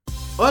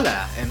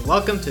Hola, and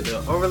welcome to the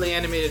Overly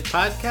Animated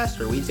Podcast,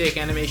 where we take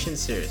animation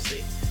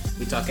seriously.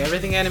 We talk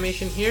everything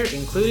animation here,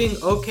 including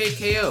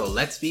OKKO,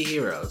 Let's Be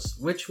Heroes,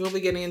 which we'll be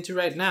getting into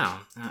right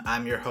now.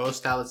 I'm your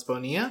host, Alex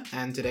Bonilla,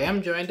 and today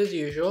I'm joined as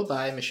usual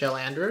by Michelle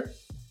Anderer.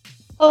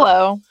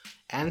 Hello.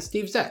 And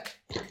Steve Zeck.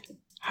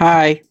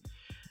 Hi.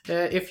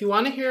 If you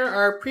want to hear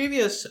our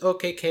previous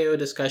OKKO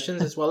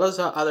discussions, as well as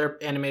other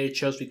animated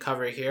shows we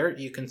cover here,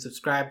 you can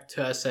subscribe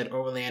to us at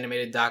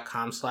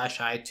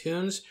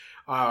overlyanimated.com/iTunes,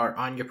 or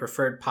on your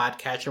preferred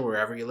podcatcher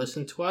wherever you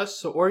listen to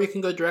us, or you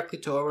can go directly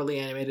to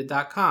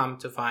overlyanimated.com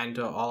to find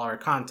all our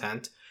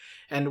content.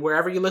 And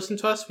wherever you listen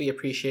to us, we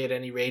appreciate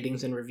any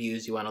ratings and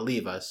reviews you want to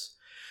leave us.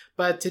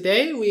 But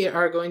today we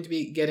are going to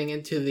be getting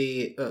into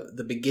the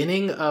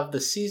beginning of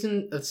the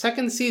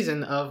second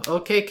season of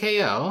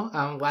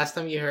OKKO. Last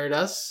time you heard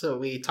us,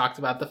 we talked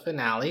about the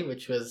finale,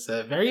 which was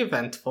very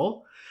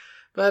eventful.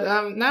 But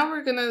now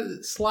we're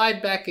gonna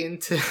slide back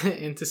into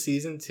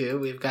season 2.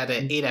 We've got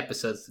 8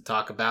 episodes to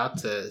talk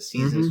about: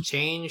 Seasons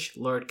Change,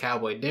 Lord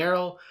Cowboy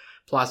Darryl,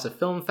 Plaza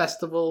Film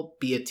Festival,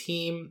 Be a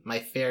Team, My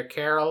Fair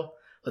Carol,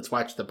 Let's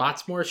Watch the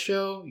Botsmore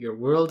Show, Your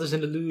World is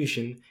an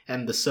Illusion,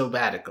 and The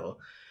Sobatical.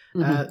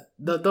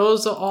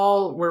 Those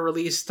all were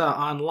released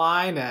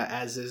online,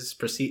 as is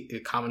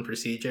common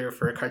procedure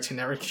for Cartoon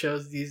Network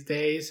shows these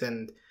days,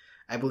 and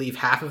I believe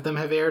half of them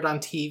have aired on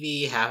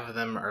TV, half of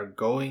them are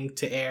going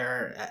to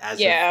air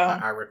as of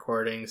our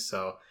recording,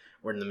 so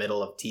we're in the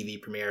middle of TV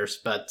premieres,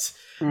 but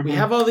we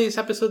have all these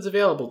episodes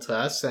available to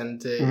us,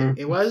 and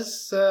it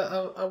was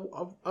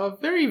a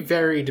very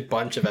varied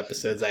bunch of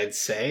episodes, I'd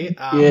say.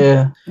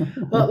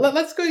 Well,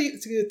 let's go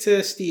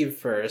to Steve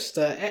first.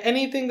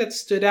 Anything that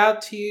stood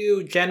out to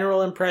you,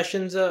 general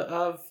impressions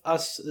of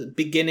us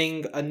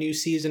beginning a new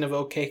season of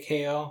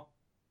OKKO?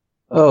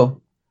 Oh,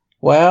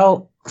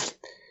 well,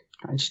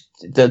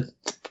 the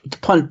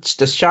punch,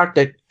 the shock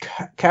that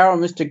Carol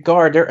and Mr.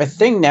 Guard, they're a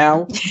thing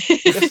now.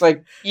 Just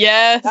like,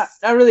 yes. Not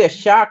really a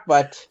shock,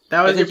 but...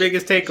 That was your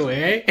biggest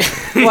takeaway, eh?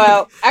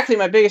 Well, actually,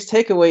 my biggest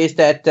takeaway is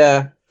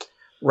that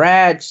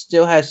Rad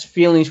still has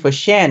feelings for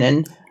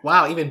Shannon.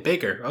 Wow, even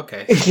bigger.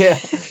 Okay. Yeah.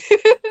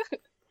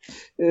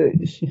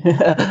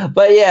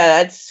 But yeah,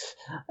 that's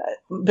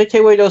big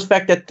takeaway. Those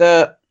fact that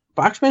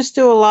Boxman's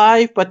still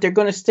alive, but they're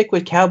going to stick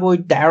with Cowboy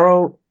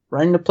Darryl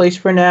running the place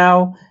for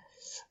now.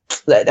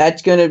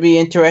 That's going to be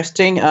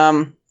interesting.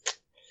 I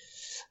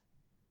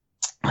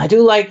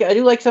do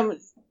like some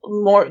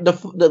more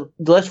the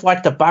Let's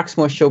Watch the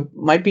Boxmore Show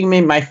might be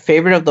my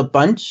favorite of the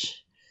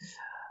bunch,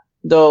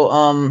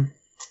 though.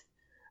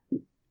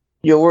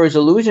 Your Words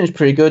Illusion is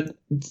pretty good.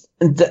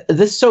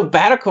 This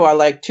Sobatical I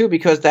like too,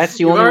 because that's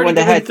the only one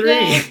that had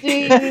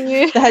 3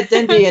 that had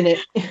Dendy in it.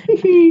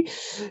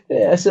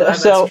 Yeah,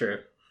 that's true.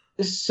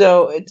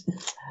 So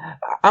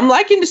I'm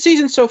liking the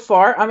season so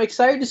far. I'm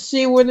excited to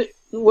see where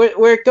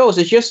it goes.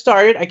 It just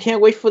started. I can't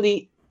wait for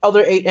the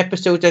other 8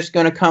 episodes that's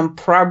going to come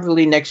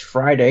probably next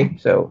Friday.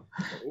 So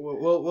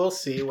we'll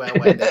see when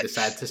they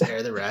decide to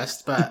air the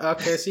rest. But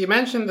okay, so you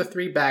mentioned the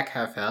 3 back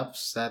half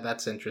helps.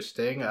 That's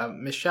interesting.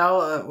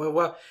 Michelle,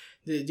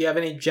 do you have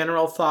any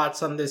general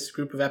thoughts on this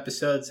group of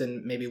episodes,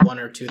 and maybe 1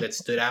 or 2 that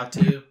stood out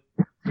to you?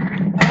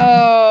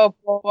 Oh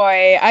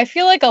boy, I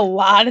feel like a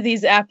lot of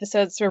these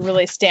episodes were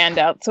really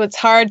standout, so it's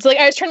hard. So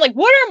I was trying to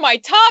what are my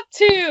top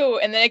 2,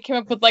 and then I came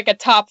up with a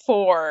top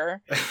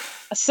 4.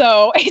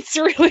 So it's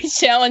really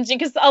challenging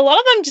because a lot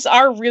of them just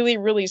are really,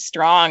 really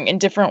strong in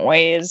different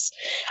ways.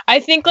 I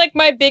think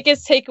my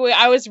biggest takeaway,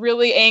 I was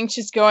really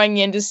anxious going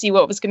in to see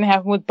what was going to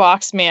happen with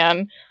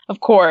Boxman, of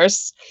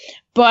course.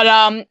 But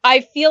I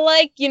feel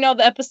like,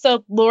 the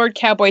episode Lord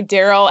Cowboy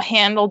Darryl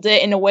handled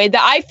it in a way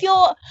that I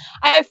feel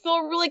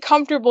really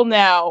comfortable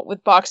now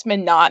with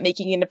Boxman not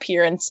making an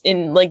appearance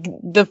in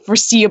the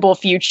foreseeable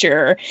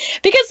future,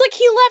 because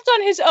he left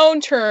on his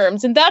own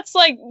terms, and that's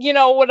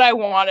what I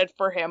wanted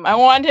for him. I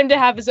wanted him to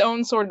have his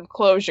own sort of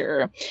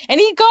closure, and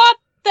he got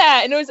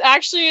that, and it was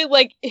actually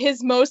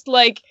his most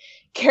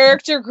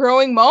character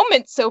growing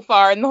moment so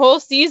far in the whole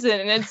season,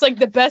 and it's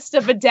the best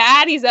of a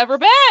dad he's ever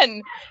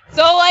been.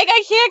 So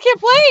I can't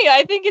complain.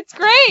 I think it's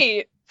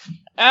great.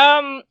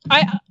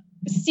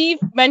 Steve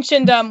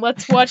mentioned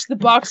Let's Watch the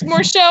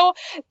Boxmore Show.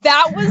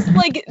 That was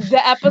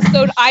the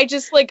episode I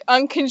just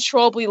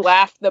uncontrollably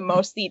laughed the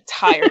most the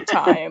entire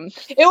time.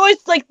 It was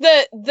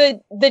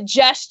the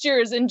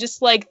gestures and just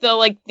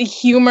the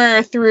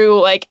humor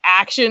through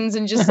actions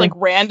and just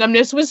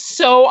randomness was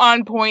so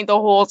on point the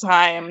whole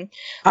time.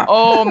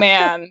 Oh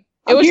man,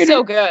 it was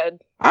so good.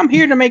 I'm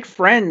here to make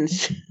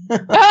friends.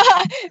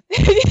 I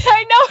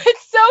know,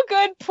 it's so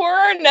good. Poor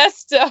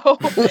Ernesto.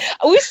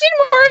 We've seen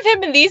more of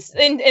him in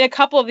a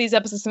couple of these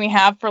episodes than we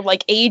have for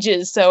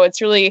ages. So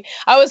it's really.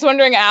 I was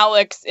wondering,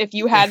 Alex, if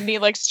you had any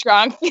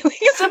strong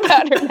feelings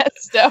about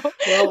Ernesto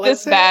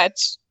this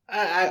batch.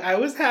 I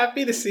was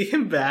happy to see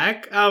him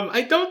back.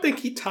 I don't think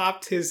he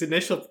topped his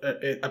initial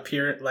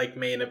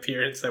main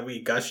appearance that we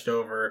gushed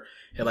over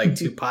 2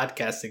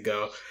 podcasts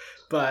ago.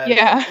 But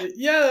yeah,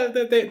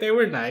 they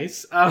were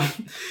nice.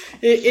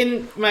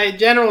 In my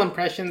general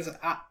impressions,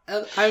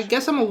 I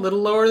guess I'm a little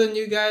lower than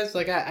you guys.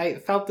 Like I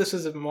felt this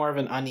was more of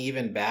an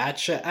uneven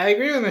batch. I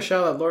agree with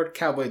Michelle that Lord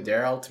Cowboy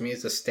Daryl to me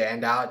is a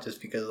standout,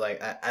 just because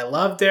like I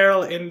love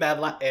Daryl in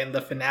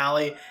the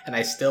finale, and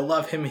I still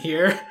love him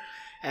here.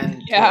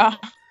 And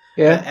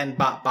and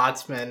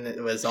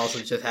Botsman was also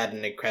just had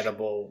an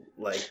incredible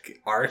like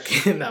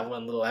arc in that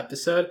one little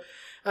episode.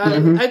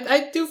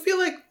 I do feel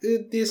like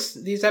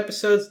these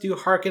episodes do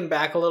harken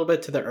back a little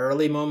bit to the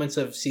early moments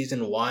of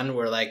season 1,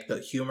 where like the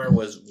humor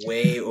was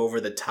way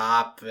over the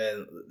top,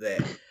 and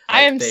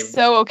I am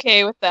so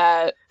okay with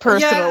that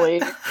personally.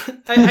 Yeah,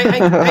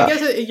 I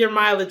guess your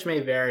mileage may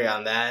vary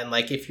on that, and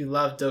like if you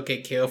loved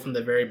OKKO from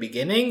the very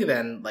beginning,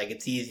 then like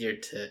it's easier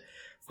to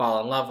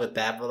fall in love with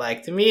that. But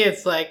like to me,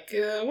 it's like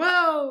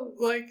well,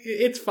 like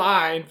it's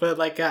fine, but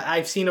like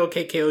I've seen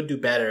OKKO do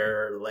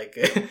better, like.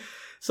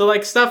 So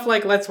like stuff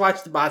like Let's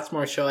Watch the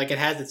Botsmore Show, like it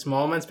has its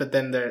moments, but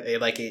then it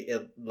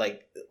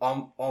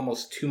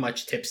almost too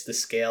much tips the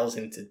scales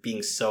into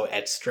being so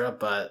extra.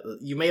 But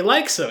you may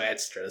like so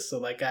extra, so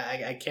like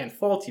I can't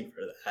fault you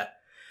for that.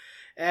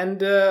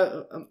 And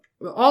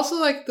also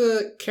like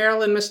the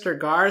Carol and Mr.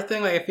 Gar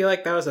thing, like I feel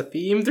like that was a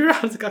theme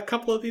throughout a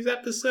couple of these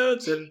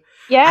episodes, and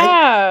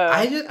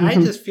I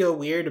just feel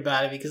weird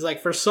about it because like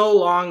for so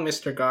long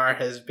Mr. Gar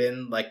has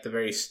been like the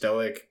very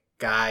stoic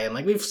guy, and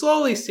like we've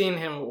slowly seen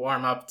him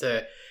warm up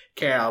to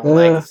Carol, but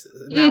like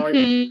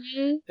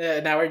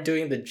now we're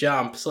doing the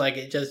jump, so like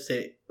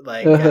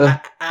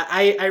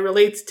I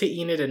relate to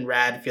Enid and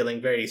Rad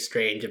feeling very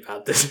strange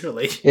about this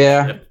relationship.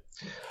 Yeah.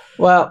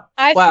 Well,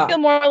 I feel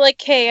more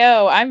like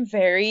KO. I'm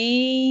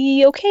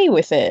very okay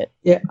with it.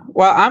 Yeah.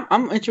 Well,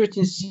 I'm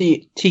interested to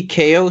see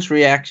TKO's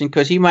reaction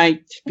because he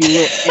might be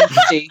a little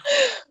empty.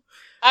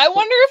 I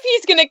wonder if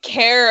he's gonna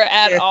care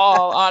at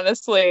all.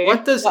 Honestly,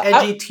 what does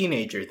edgy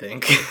teenager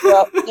think?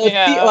 Well,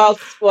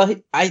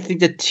 I think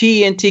the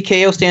T in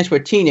TKO stands for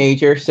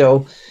teenager.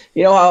 So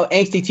you know how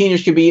angsty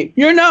teenagers can be.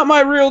 You're not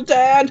my real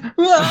dad.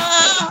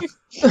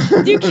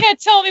 You can't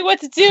tell me what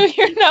to do.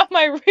 You're not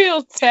my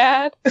real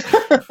dad.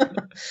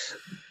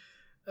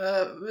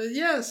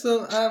 Yeah.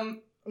 So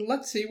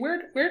let's see.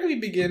 Where do we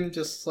begin?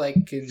 Just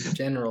like in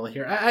general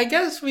here, I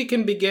guess we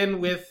can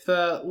begin with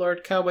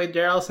Lord Cowboy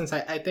Daryl, since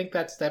I think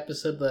that's the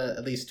episode that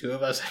at least two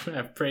of us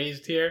have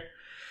praised here.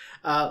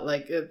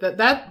 Like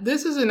that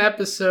this is an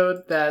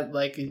episode that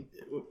like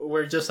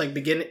we're just like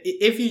begin.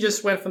 If you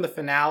just went from the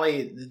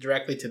finale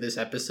directly to this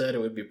episode, it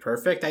would be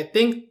perfect. I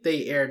think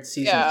they aired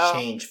Seasons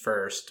Change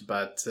first,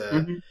 but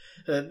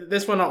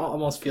this one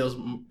almost feels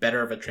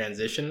better of a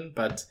transition,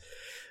 but.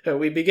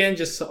 We begin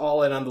just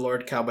all in on the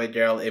Lord Cowboy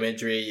Daryl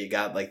imagery. You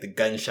got like the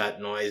gunshot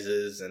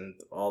noises and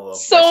all the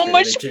so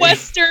much imagery.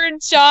 Western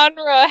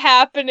genre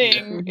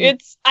happening.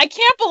 I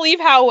can't believe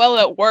how well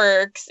it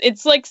works.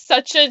 It's like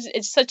such a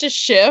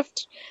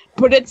shift,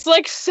 but it's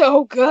like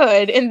so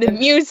good. And the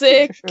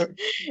music,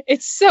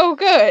 it's so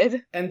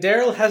good. And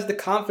Daryl has the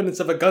confidence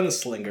of a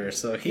gunslinger,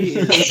 so he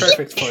is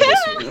perfect for this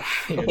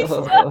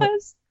uniform.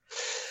 Yes.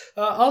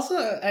 Also,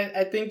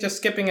 I think just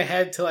skipping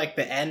ahead to like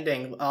the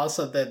ending,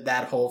 also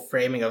that whole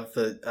framing of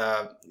the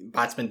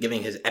Botsman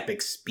giving his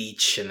epic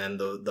speech and then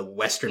the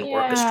Western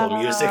orchestral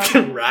music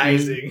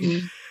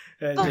rising.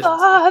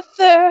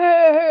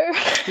 Father!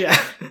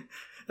 Yeah.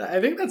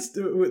 I think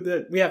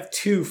we have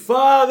two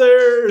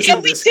fathers. Yeah,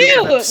 we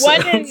do!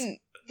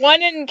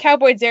 One in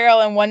Cowboy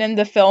Daryl and one in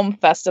the film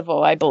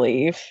festival, I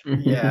believe.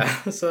 Yeah,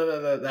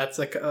 so that's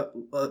like a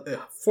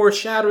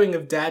foreshadowing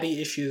of daddy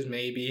issues,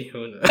 maybe.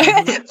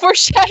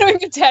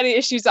 Foreshadowing of daddy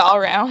issues all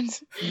around.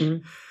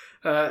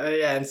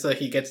 Yeah, and so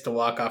he gets to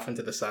walk off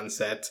into the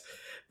sunset.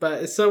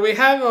 But so we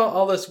have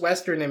all this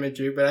Western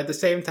imagery, but at the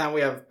same time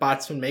we have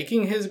Botsman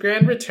making his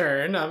grand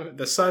return.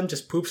 The sun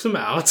just poops him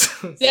out.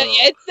 So. Yeah,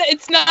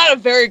 it's not a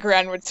very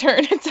grand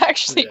return. It's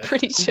actually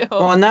pretty chill.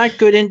 Well, not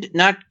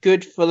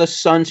good for the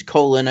sun's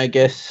colon, I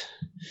guess.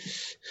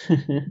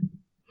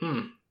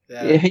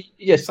 Yeah, he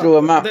just threw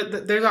him out.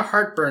 There's a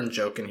heartburn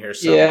joke in here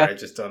somewhere. I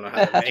just don't know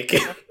how to make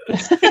it.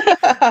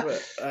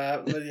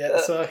 But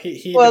yeah, so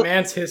he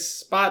demands his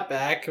spot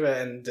back,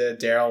 and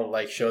Daryl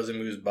like shows him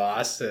who's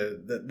boss.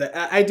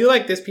 I do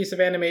like this piece of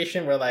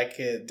animation where like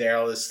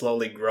Daryl is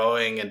slowly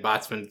growing, and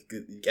Botsman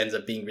ends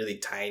up being really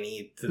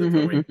tiny to the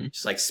point where he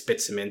just like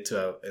spits him into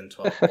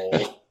a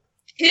hole.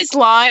 His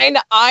line,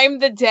 "I'm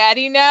the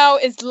daddy now,"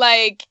 is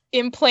like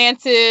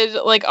implanted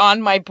like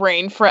on my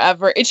brain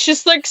forever. It's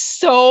just like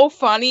so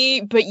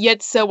funny, but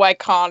yet so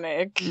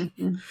iconic.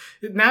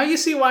 Now you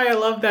see why I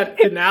love that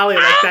finale,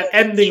 like that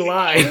ending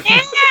line.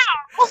 Yeah!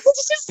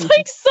 It's just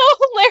like so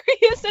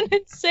hilarious and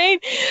insane.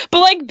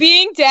 But like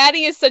being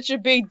daddy is such a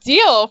big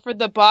deal for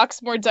the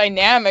Boxmore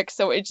dynamic,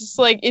 so it's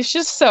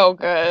just so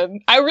good.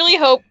 I really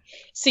hope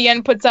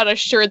CN puts out a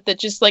shirt that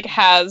just like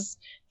has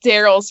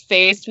Daryl's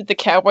face with the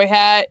cowboy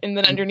hat, and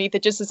then underneath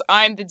it just says,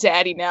 "I'm the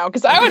daddy now,"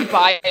 because I would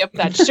buy up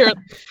that shirt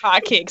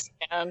like hotcakes,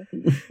 man.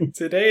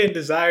 Today in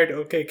desired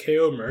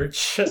OKKO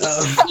merch.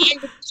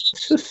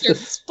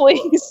 Shirts,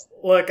 please.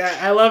 Look,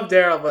 I love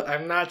Daryl, but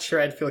I'm not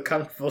sure I'd feel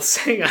comfortable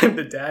saying I'm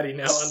the daddy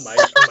now on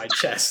my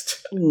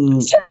chest.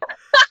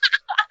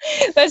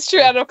 That's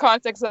true. Out of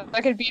context,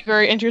 that could be a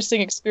very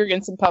interesting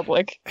experience in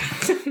public.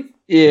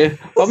 Yeah.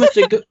 Well,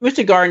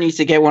 Mr. Gar needs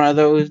to get one of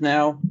those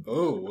now.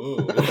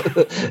 Oh.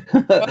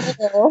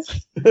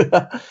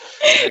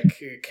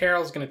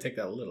 Carol's going to take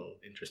that a little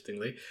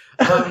interestingly.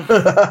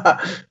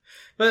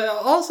 But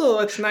also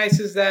what's nice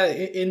is that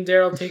in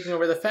Daryl taking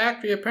over the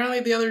factory,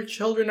 apparently the other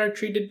children are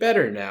treated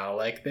better now.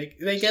 Like,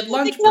 they get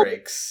lunch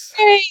breaks.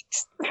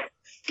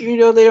 You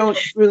know, they don't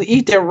really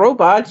eat their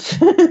robots.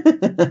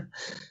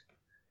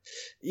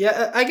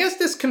 Yeah, I guess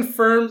this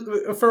confirms,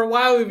 for a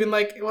while we've been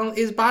like, well,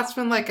 is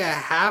Botsman like a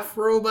half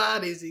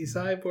robot? Is he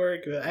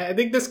cyborg? I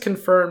think this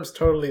confirms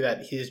totally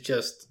that he's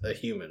just a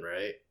human,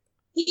 right?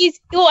 I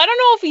don't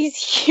know if he's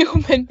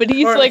human, but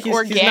he's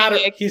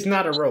organic. He's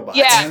not a robot.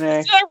 Yeah,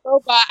 he's not a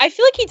robot. I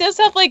feel like he does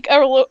have like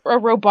a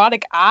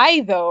robotic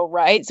eye though,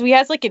 right? So he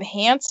has like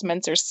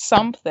enhancements or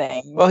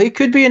something. Well, he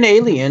could be an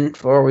alien,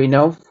 for all we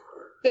know.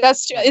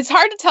 That's true. It's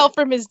hard to tell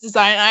from his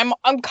design.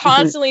 I'm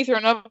constantly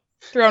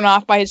thrown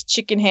off by his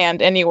chicken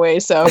hand anyway,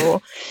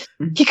 so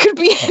he could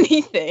be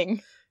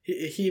anything.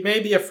 He may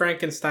be a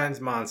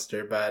Frankenstein's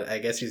monster, but I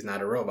guess he's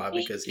not a robot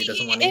because he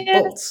doesn't want to eat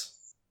bolts.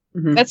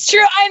 Mm-hmm. That's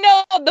true. I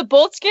know. The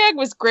bolts gag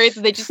was great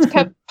that they just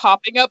kept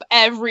popping up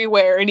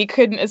everywhere and he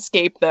couldn't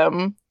escape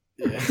them.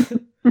 Yeah.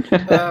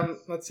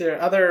 Let's hear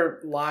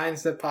other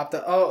lines that popped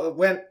up.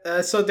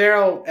 So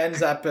Daryl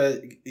ends up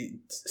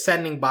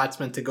sending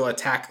Botsman to go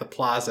attack the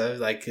plaza.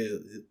 Like,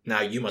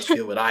 now you must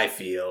feel what I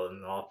feel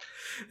and all.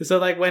 So,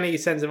 like, when he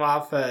sends him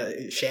off,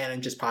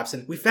 Shannon just pops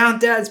in. We found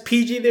Dad's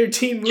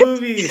PG-13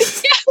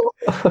 movies.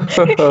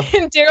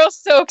 And Daryl's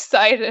so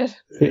excited.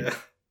 Yeah.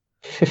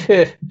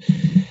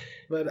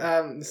 But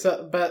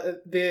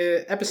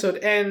the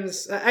episode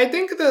ends. I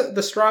think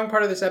the strong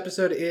part of this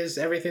episode is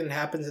everything that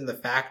happens in the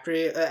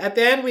factory. At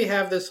the end, we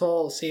have this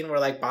whole scene where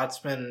like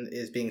Botsman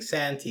is being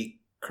sent. He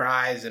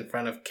cries in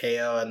front of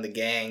KO and the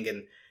gang,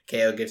 and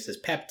KO gives his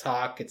pep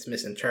talk. It's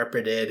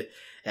misinterpreted,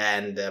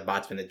 and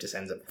Botsman just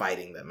ends up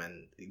fighting them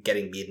and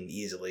getting beaten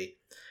easily.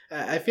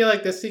 I feel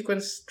like this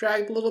sequence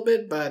dragged a little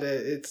bit, but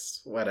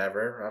it's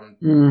whatever.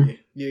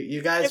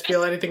 You guys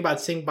feel anything about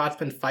seeing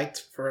Botsman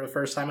fight for the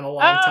first time in a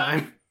long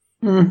time?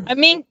 I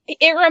mean,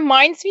 it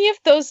reminds me of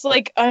those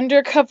like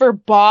undercover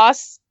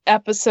boss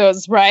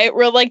episodes, right?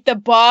 Where like the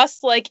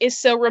boss like is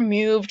so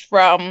removed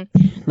from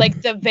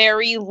like the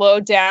very low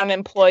down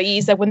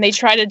employees that when they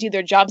try to do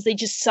their jobs, they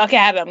just suck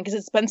at them because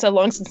it's been so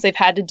long since they've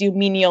had to do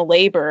menial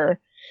labor.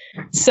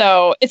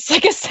 So it's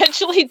like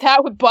essentially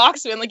that with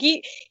Boxman. Like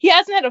he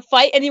hasn't had to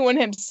fight anyone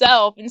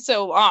himself in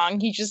so long.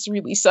 He just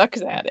really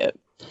sucks at it.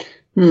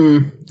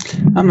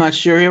 I'm not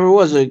sure he ever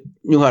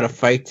knew how to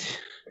fight.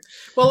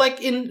 Well,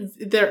 like in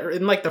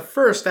like the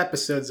first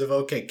episodes of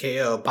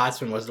OKKO,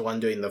 Botsman was the one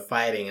doing the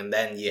fighting, and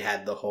then you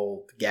had the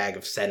whole gag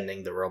of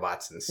sending the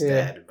robots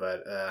instead. Yeah.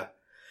 But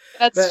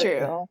that's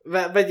true.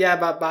 But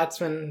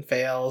Botsman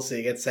fails, so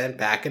he gets sent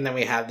back, and then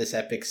we have this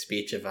epic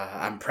speech of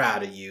 "I'm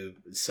proud of you,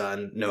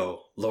 son."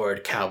 No,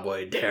 Lord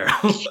Cowboy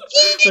Daryl.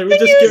 So we're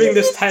just giving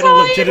this title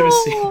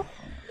legitimacy.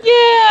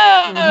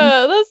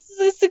 Yeah,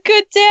 that's a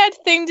good dad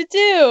thing to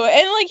do,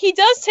 and like he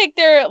does take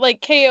their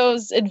like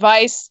KO's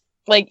advice.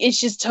 Like, it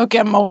just took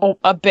him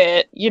a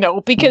bit,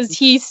 because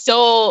he's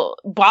still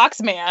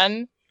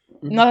Boxman.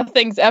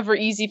 Nothing's ever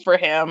easy for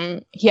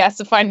him. He has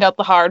to find out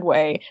the hard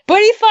way.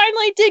 But he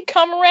finally did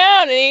come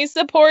around, and he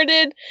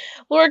supported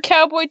Lord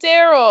Cowboy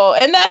Daryl.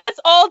 And that's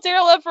all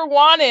Daryl ever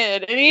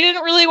wanted. And he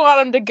didn't really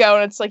want him to go.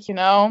 And it's like,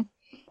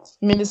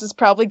 this is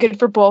probably good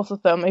for both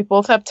of them. They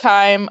both have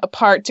time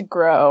apart to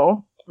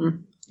grow. I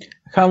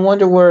kind of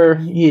wonder where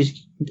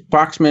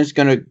Boxman's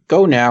going to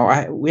go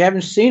now. We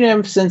haven't seen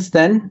him since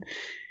then.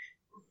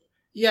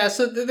 Yeah,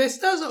 so this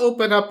does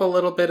open up a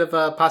little bit of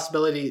a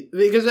possibility,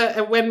 because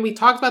when we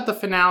talked about the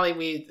finale,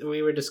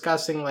 we were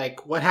discussing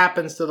like what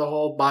happens to the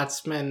whole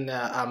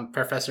Botsman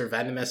Professor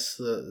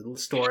Venomous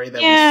story that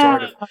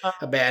we sort of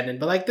abandoned.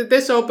 But like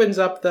this opens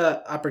up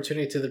the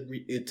opportunity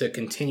to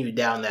continue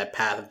down that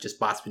path of just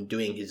Botsman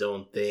doing his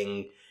own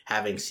thing,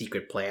 having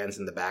secret plans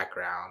in the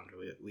background.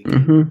 We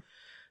can.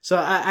 So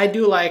I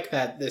do like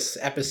that this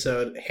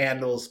episode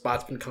handles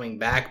Botsman coming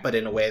back, but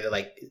in a way that,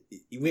 like,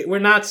 we're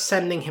not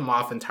sending him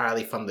off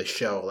entirely from the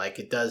show. Like,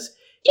 it does...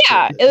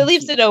 Yeah, it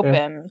leaves it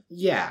open.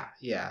 Yeah.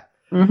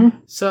 Mm-hmm.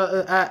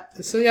 So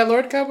yeah,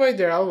 Lord Cowboy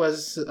Daryl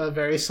was a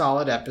very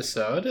solid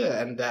episode,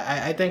 and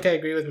I think I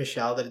agree with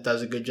Michelle that it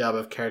does a good job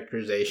of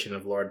characterization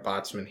of Lord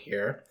Botsman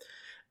here.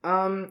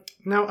 Now,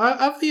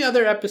 of the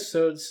other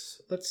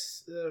episodes,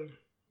 let's...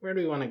 where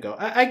do we want to go?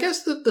 I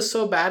guess the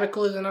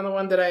Sobatical is another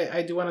one that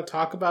I do want to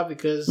talk about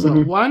because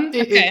it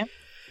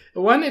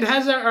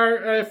has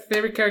our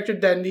favorite character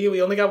Dendy.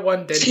 We only got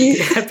one Dendy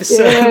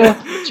episode.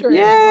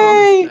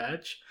 Yay!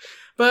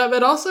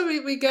 But also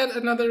we get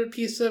another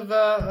piece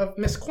of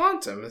Miss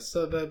Quantum,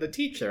 so the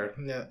teacher.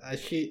 Yeah,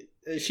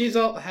 she's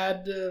all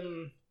had.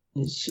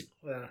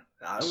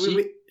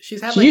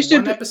 She's had like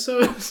one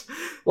episode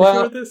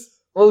before this.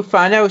 Well, we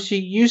find out she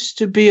used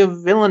to be a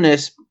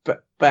villainess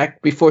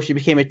back before she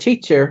became a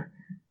teacher.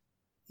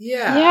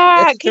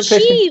 Yeah, because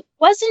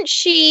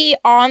she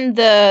on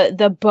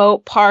the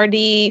boat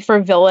party for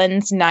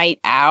Villains Night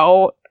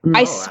Out.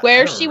 I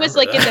swear she was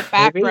like in the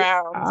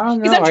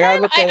background. Because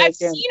I've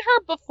seen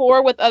her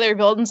before with other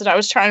villains, and I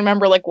was trying to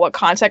remember like what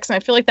context, and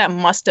I feel like that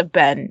must have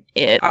been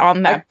it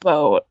on that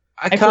boat.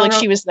 I feel like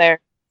she was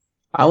there.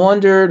 I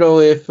wonder though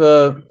if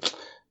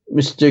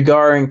Mr.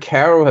 Gar and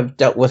Carol have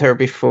dealt with her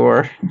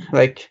before.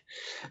 Like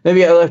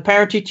maybe a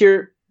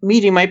parent-teacher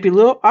meeting might be a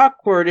little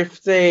awkward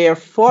if they have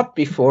fought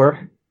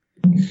before.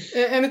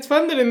 And it's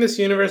fun that in this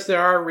universe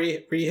there are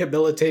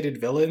rehabilitated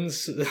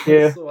villains.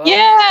 Yeah, well.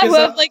 Who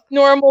have like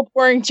normal,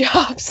 boring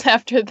jobs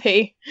after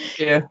they.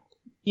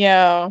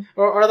 Yeah.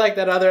 Or like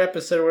that other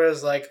episode where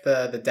it's like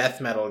the death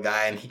metal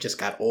guy and he just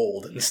got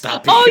old and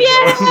stopped.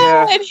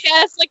 And he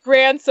has like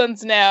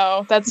grandsons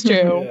now. That's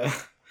true. Yeah.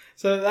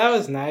 So that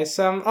was nice.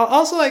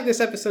 Also, like this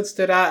episode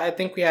stood out. I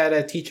think we had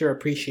a Teacher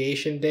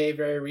Appreciation Day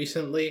very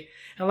recently.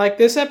 And like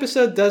this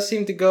episode does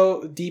seem to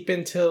go deep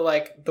into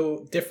like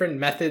the different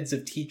methods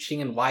of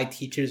teaching and why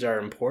teachers are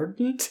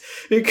important.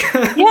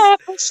 Because yeah,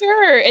 for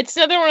sure. It's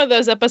another one of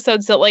those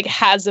episodes that like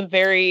has a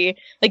very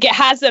like it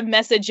has a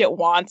message it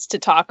wants to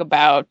talk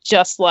about,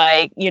 just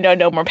like, you know,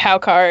 no more POW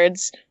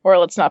cards or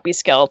let's not be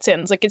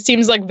skeletons. Like it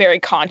seems like very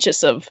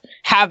conscious of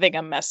having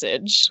a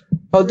message.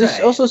 Oh, this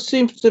also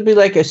seems to be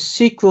like a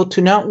sequel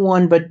to not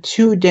one but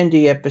two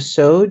Dendy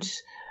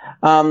episodes.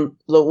 The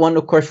one,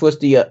 of course, was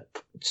the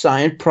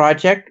Science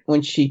Project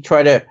when she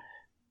tried to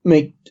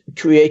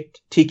create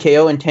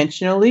TKO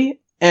intentionally,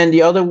 and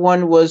the other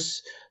one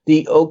was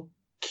the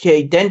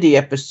OK Dendy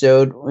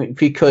episode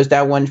because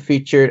that one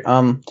featured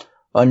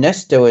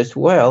Ernesto as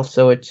well.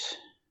 So it's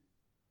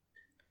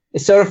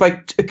sort of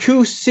like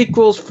two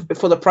sequels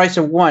for the price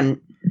of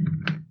one.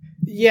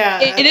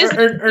 Yeah, it is.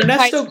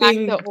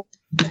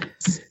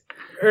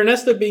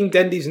 Ernesto being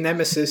Dendy's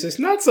nemesis is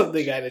not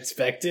something I'd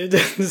expected.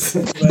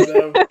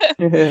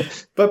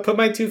 But put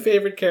my two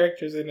favorite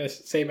characters in the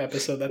same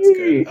episode, that's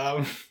good.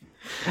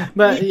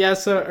 But yeah,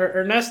 so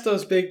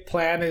Ernesto's big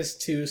plan is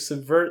to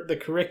subvert the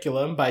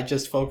curriculum by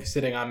just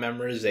focusing on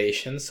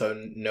memorization, so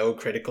no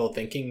critical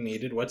thinking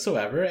needed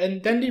whatsoever,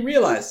 and Dendy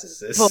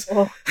realizes this.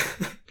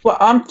 Well,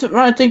 I'm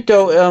trying to think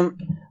though,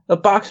 the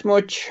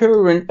Boxmore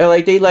children,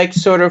 like they like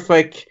sort of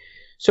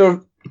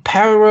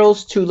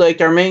parallels to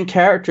like our main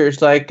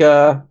characters, like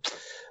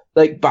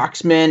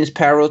Boxman is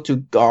parallel to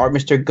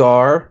Mr.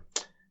 Gar.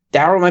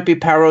 Daryl might be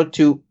parallel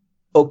to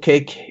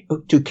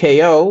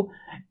KO,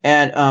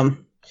 and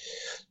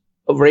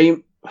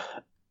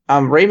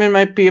Raymond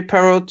might be a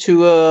parallel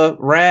to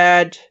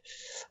Rad.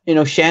 You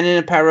know, Shannon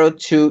a parallel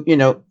to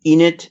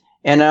Enid,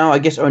 and now I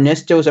guess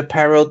Ernesto is a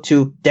parallel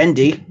to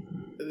Dendy.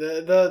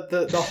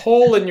 The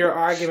hole in your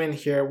argument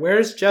here.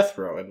 Where's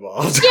Jethro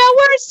involved? Yeah,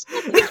 where's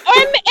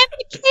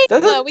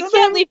MK? We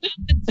can't leave out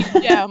the two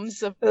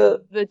gems of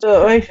the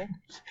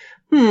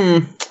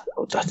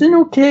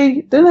Doesn't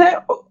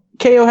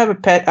KO have a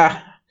pet?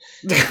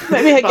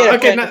 Maybe I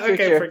get a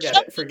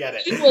pet. Forget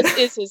it. Toothless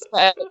is his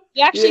pet.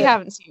 We actually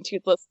haven't seen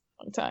Toothless in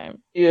a long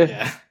time.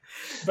 Yeah.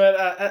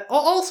 But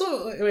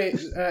also, wait,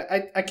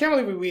 I can't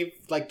believe we've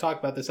like talked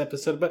about this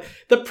episode, but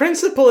the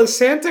principal is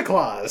Santa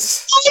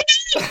Claus.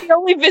 He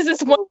only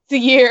visits once a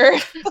year.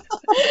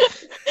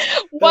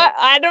 What?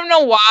 I don't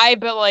know why,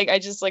 but like I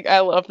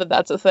love that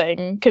that's a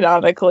thing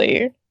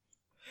canonically.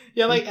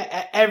 Yeah, like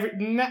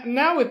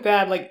now with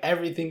that, like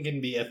everything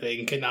can be a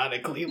thing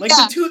canonically. Like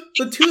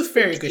the Tooth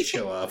Fairy could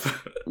show up.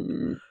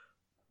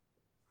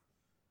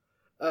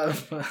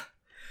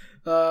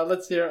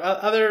 Let's see.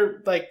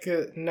 Other like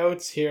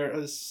notes here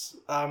is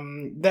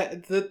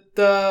that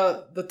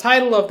the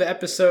title of the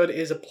episode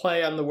is a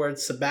play on the word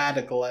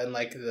sabbatical, and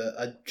like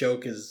a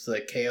joke is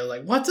like KO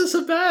like, what's a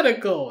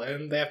sabbatical?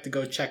 And they have to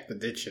go check the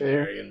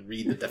dictionary and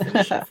read the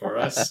definition for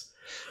us.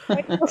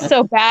 I feel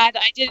so bad.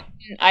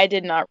 I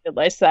did not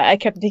realize that. I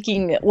kept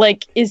thinking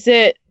like, is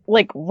it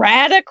like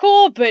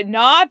radical but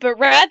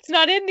Rad's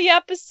not in the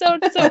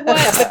episode, so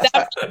what?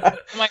 But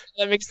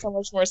that makes so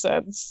much more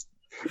sense.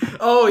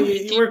 Oh,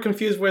 you were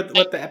confused with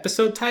what the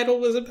episode title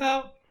was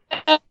about?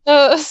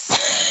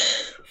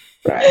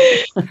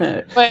 Right.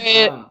 But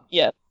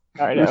yeah,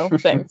 I know.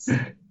 Thanks.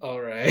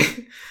 All right.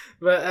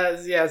 But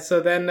so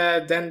then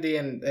Dendy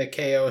and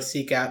KO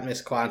seek out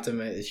Miss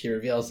Quantum. She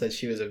reveals that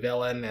she was a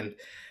villain, and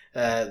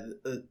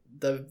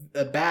the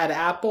bad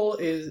apple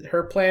is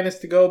her plan is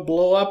to go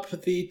blow up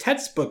the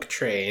textbook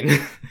train.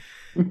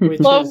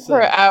 Love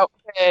her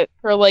outfit,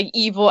 her like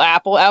evil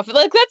apple outfit.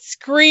 Like that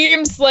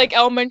screams like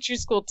elementary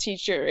school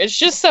teacher. It's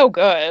just so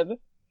good.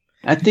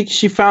 I think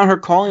she found her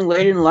calling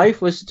later in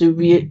life was to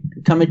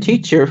become a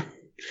teacher.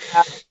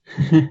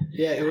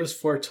 Yeah, it was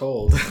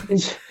foretold.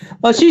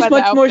 Well, she's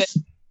much more.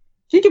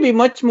 She can be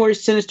much more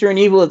sinister and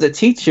evil as a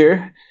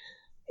teacher,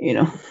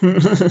 Yeah.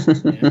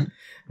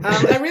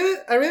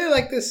 I really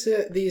like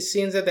these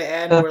scenes at the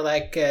end where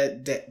like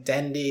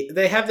Dendy,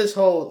 they have this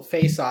whole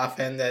face off,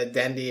 and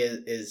Dendy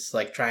is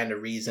like trying to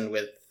reason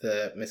with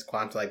Miss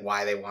Quantum like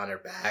why they want her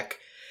back,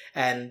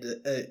 and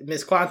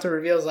Miss Quantum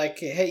reveals like,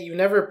 hey, you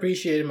never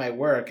appreciated my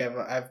work.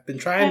 I've been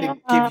trying to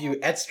give you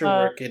extra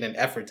work in an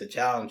effort to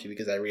challenge you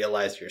because I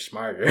realized you're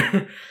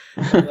smarter.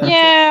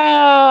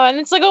 Yeah, and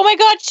it's like, oh my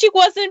god, she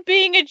wasn't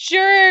being a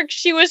jerk.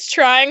 She was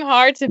trying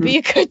hard to be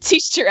a good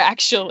teacher,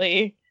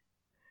 actually.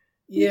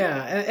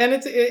 Yeah, and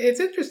it's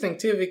interesting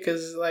too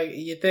because like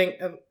you think,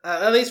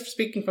 at least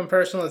speaking from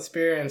personal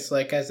experience,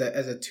 like as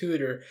a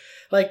tutor,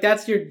 like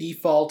that's your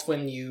default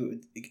when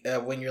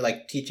you're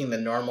like teaching the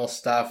normal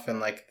stuff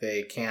and like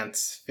they can't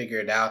figure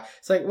it out.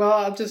 It's like, well,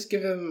 I'll just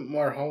give them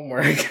more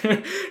homework,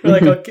 or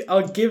like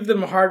I'll give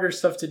them harder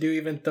stuff to do,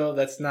 even though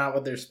that's not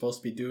what they're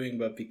supposed to be doing,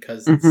 but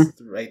because it's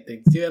the right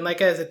thing to do. And like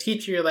as a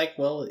teacher, you're like,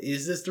 well,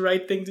 is this the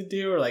right thing to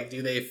do, or like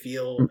do they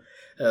feel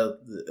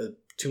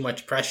too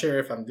much pressure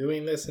if I'm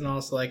doing this? And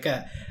also like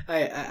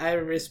I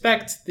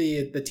respect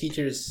the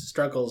teachers'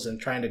 struggles in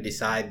trying to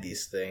decide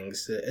these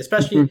things,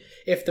 especially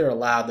if they're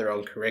allowed their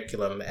own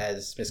curriculum,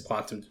 as Miss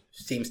Quantum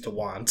seems to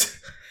want,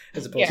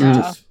 as opposed to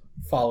just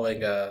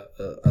following a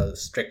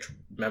strict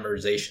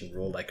memorization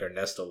rule like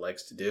Ernesto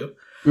likes to do.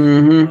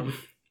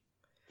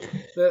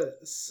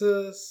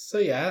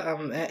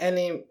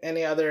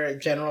 Any other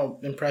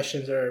general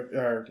impressions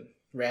or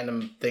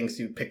random things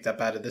you picked up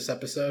out of this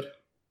episode?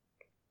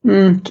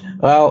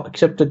 Well,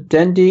 except that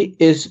Dendy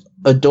is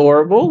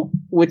adorable,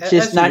 which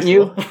is not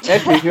new.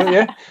 As usual,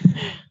 yeah.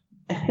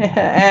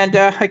 And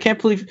I can't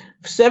believe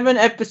 7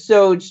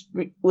 episodes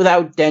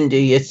without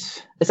Dendy.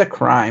 It's a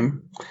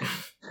crime.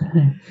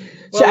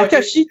 So I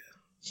thought she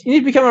needs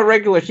to become a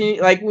regular. Is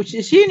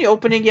she in the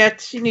opening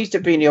yet? She needs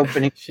to be in the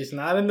opening. She's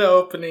not in the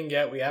opening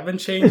yet. We haven't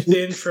changed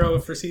the intro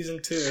for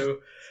season 2.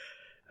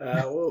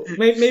 Well,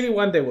 maybe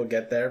one day we'll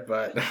get there,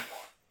 but.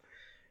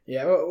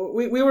 Yeah,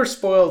 we were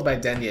spoiled by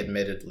Dendy,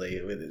 admittedly,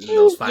 in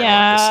those final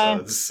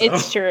episodes. So.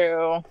 It's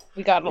true.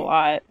 We got a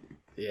lot.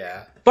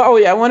 Yeah. But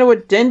I wonder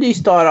what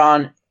Dendy's thought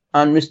on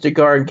Mr.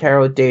 Gar and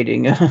Carol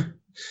dating.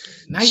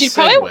 Nice she'd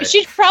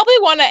probably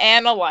want to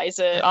analyze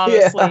it,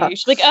 honestly. Yeah.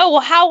 She's like, oh,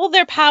 well, how will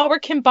their power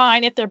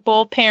combine if they're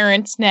both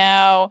parents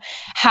now?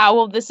 How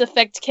will this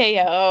affect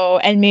KO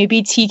and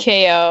maybe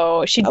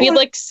TKO? She'd be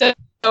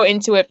so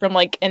into it from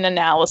like an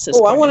analysis.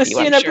 I want to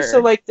see an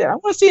episode like that. I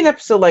want to see an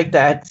episode like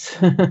that.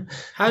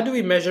 How do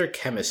we measure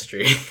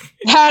chemistry?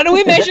 How do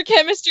we measure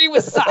chemistry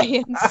with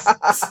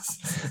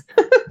science?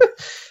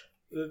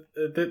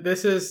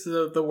 This is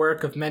the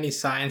work of many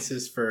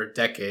sciences for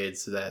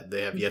decades that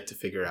they have yet to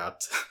figure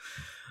out.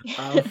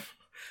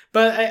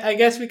 But I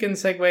guess we can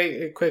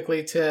segue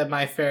quickly to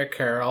My Fair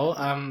Carol.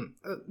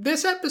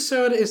 This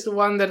episode is the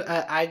one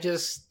that I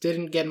just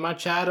didn't get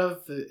much out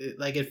of.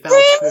 It felt...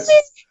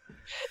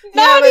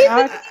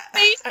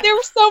 There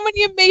were so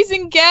many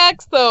amazing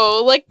gags,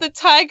 though, like the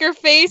tiger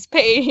face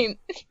paint.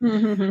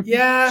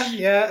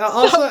 Yeah.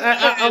 Also,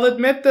 I'll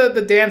admit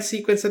the dance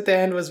sequence at the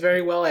end was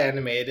very well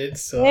animated.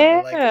 So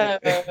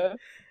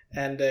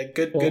and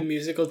good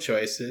musical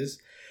choices.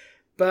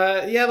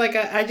 But yeah,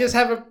 I just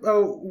have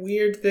a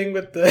weird thing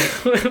with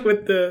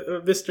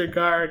the Mr.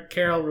 Gar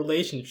Carol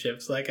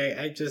relationships. I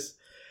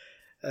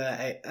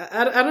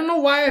don't know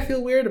why I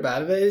feel weird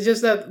about it. It's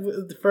just that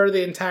for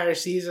the entire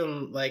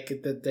season,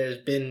 that there's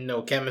been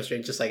no chemistry.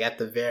 And just at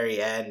the very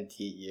end,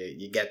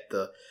 you get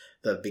the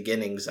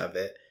beginnings of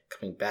it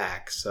coming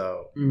back.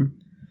 So,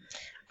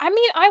 I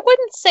mean, I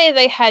wouldn't say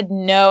they had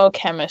no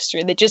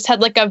chemistry. They just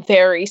had a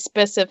very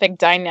specific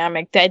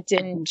dynamic that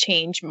didn't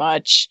change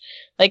much.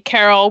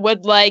 Carol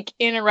would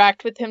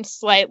interact with him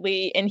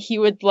slightly, and he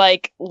would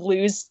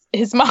lose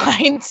his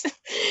mind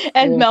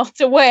and melt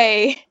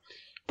away.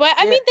 But,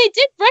 I mean, they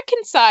did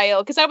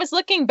reconcile, because I was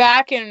looking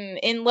back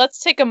in Let's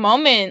Take a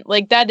Moment,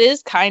 that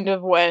is kind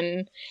of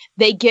when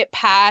they get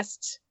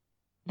past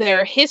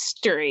their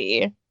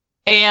history.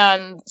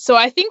 And so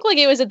I think,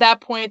 it was at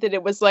that point that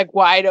it was,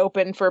 wide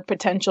open for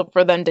potential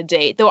for them to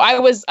date. Though I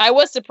was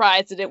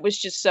surprised that it was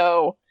just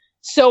so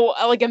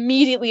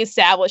immediately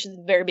established at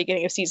the very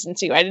beginning of season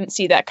 2. I didn't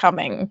see that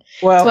coming.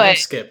 Well, time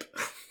skip.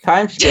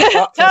 Time skip.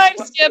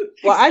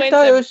 Well, I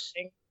thought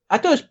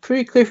it was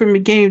pretty clear from the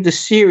beginning of the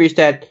series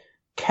that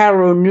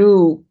Carol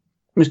knew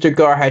Mr.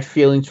 Gar had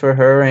feelings for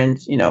her, and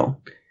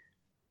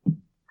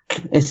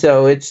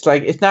so it's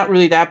it's not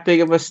really that big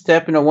of a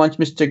step. Once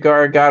Mr.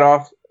 Gar got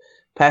off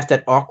past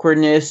that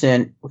awkwardness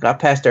and got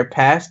past their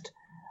past,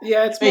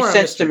 it's more on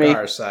Mr.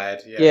 Gar's side.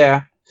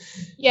 Yeah.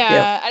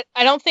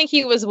 I don't think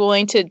he was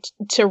willing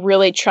to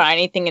really try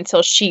anything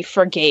until she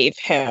forgave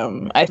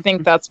him. I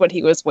think that's what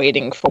he was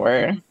waiting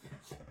for.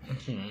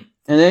 And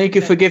then he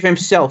could forgive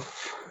himself.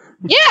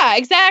 Yeah,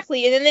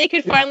 exactly. And then they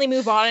could finally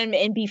move on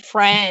and be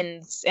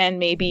friends, and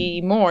maybe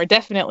more,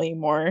 definitely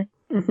more.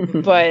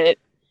 But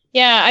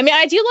yeah, I mean,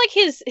 I do like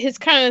his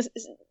kind of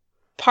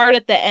part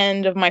at the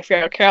end of My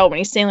Fair Carol when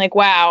he's saying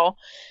wow,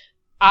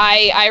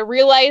 I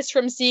realized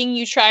from seeing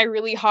you try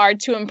really hard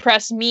to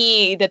impress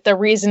me that the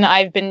reason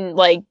I've been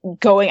like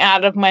going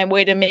out of my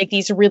way to make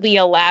these really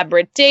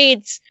elaborate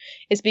dates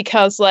is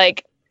because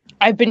like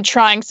I've been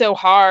trying so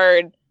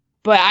hard,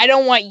 but I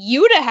don't want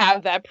you to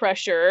have that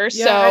pressure.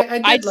 Yeah,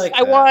 so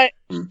I want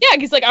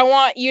because like I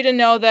want you to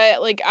know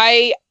that like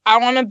I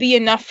want to be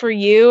enough for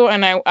you,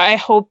 and I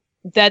hope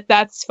that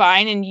that's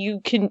fine, and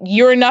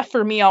you're enough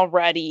for me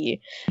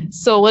already.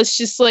 So let's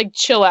just like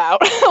chill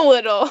out a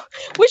little,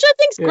 which I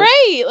think's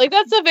great. Like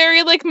that's a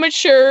very like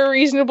mature,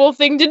 reasonable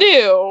thing to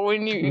do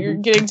when you're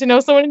getting to know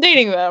someone and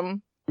dating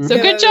them. So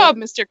good job,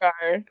 Mr.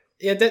 Carr.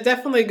 Yeah,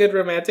 definitely a good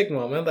romantic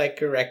moment. Like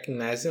you're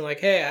recognizing,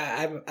 like, hey,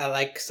 I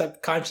like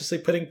subconsciously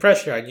putting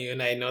pressure on you,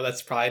 and I know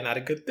that's probably not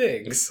a good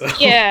thing. So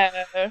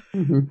yeah.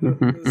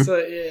 So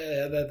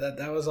yeah,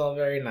 that was all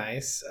very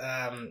nice.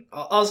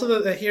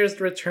 Also, here's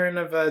the return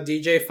of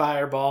DJ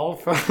Fireball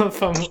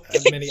from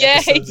many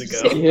episodes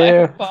ago.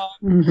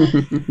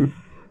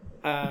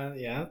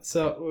 Yeah.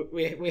 So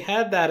we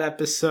had that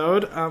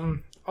episode.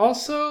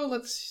 Also,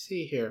 let's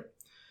see here.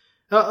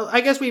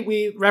 I guess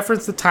we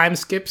referenced the time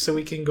skip, so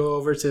we can go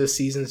over to the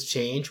Seasons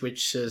Change,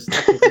 which is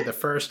technically the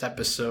first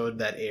episode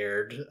that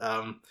aired.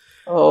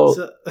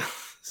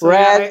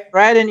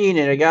 Brad and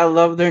Enid, I gotta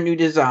love their new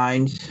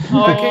designs.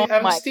 Okay,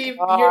 Steve,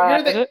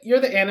 you're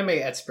the anime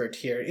expert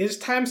here. Is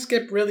time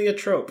skip really a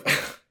trope?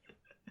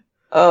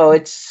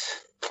 It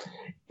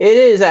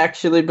is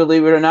actually,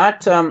 believe it or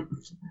not. When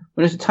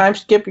there's a time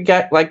skip, you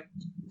got like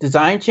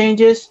design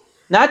changes.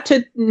 Not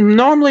to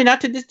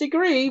this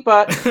degree,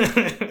 but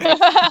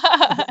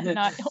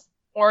not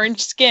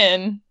orange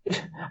skin.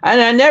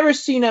 And I never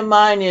seen a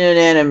mine in an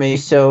anime,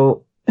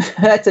 so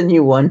that's a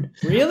new one.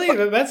 Really?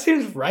 That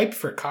seems ripe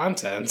for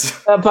content.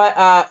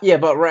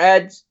 But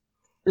Rad's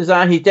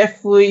design, he's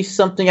definitely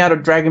something out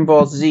of Dragon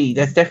Ball Z.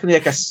 That's definitely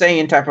like a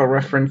Saiyan type of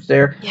reference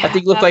there. Yeah, I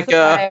think it looks like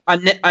a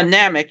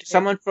Namek,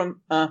 someone from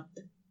a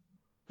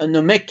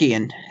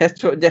Namekian.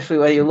 That's definitely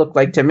what he looked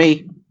like to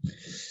me.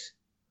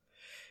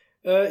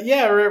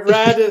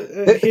 Rad,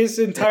 his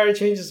entire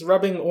change is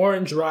rubbing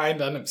orange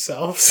rind on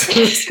himself.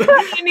 And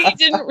he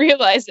didn't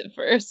realize it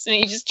first, and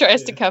he just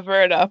tries to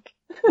cover it up.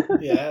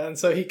 Yeah, and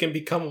so he can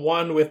become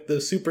one with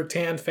the super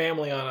tan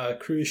family on a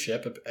cruise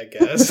ship, I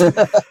guess.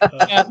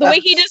 The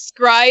way he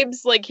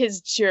describes like his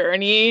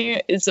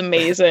journey is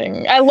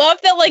amazing. I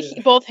love that like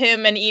both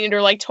him and Enid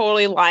are like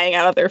totally lying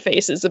out of their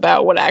faces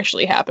about what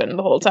actually happened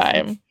the whole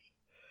time.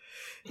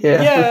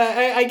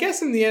 Yeah, I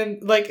guess in the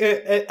end, like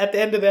at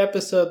the end of the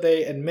episode,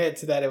 they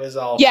admit that it was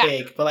all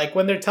fake. But like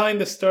when they're telling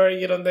the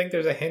story, you don't think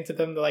there's a hint of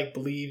them that like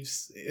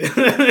believes.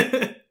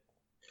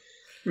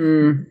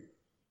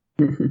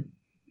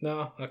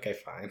 No, okay,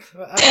 fine.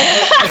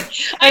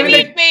 I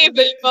mean,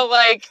 maybe, but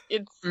like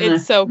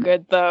it's so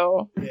good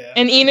though. Yeah.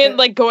 And Enid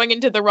like going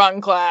into the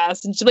wrong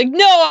class, and she's like,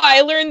 "No,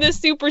 I learned this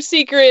super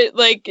secret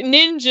like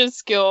ninja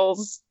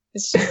skills."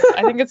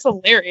 I think it's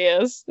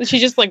hilarious that she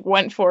just like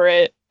went for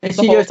it the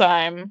whole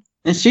time.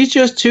 And she's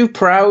just too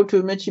proud to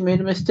admit she made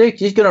a mistake.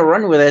 She's gonna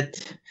run with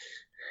it.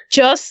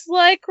 Just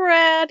like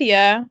Rad,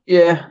 yeah.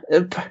 Yeah.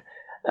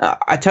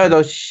 I tell you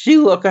though, she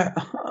look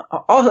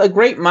a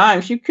great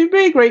mime. She could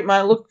be a great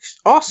mime. Looks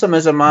awesome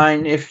as a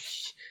mime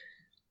if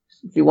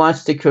she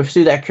wants to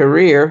pursue that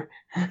career.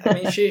 I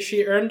mean,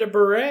 she earned a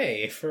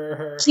beret for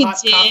her hot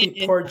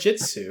coffee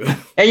porjitsu.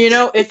 And you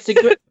know, it's a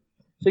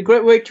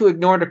great way to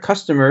ignore the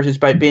customers is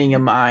by being a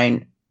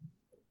mime.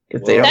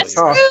 If they don't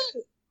talk.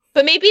 True.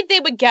 But maybe they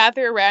would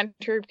gather around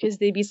her because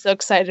they'd be so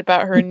excited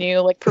about her new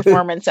like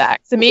performance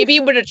act. So maybe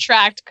it would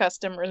attract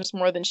customers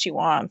more than she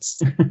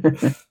wants.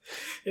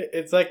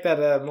 It's like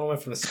that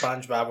moment from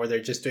SpongeBob where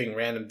they're just doing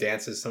random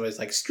dances. Somebody's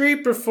like,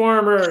 street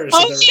performers!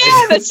 Oh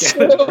yeah, that's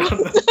true.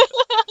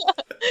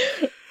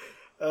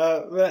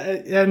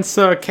 And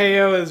so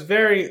KO is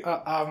very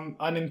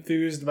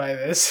unenthused by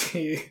this.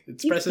 He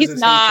expresses his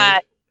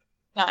not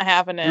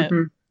having it.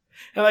 Mm-hmm.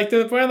 And like to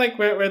the point like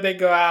where they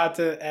go out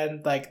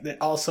and like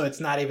also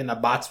it's not even a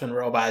Botsman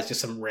robot, it's just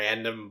some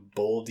random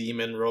bull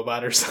demon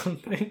robot or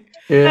something.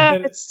 Yeah,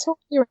 it's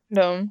totally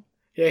random.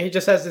 Yeah, he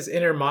just has this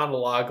inner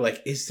monologue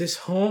like, is this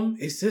home?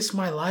 Is this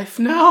my life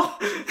now?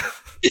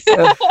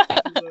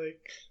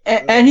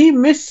 And he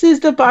misses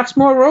the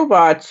Boxmore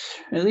robots.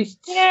 At least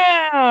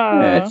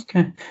it's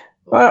kind of,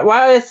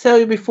 why I tell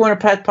you before in a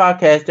past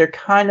podcast, they're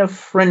kind of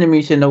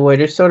frenemies in a way.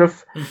 They're sort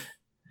of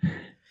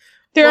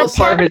they're a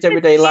part of his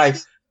everyday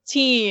life.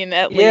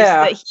 At least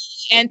that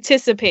he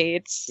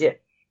anticipates.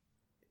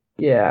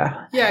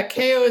 Yeah,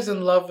 KO is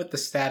in love with the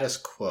status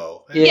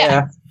quo.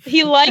 Yeah.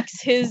 He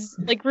likes his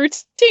like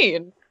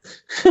routine.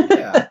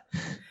 Yeah.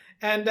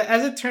 And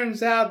as it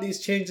turns out,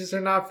 these changes are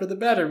not for the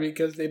better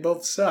because they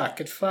both suck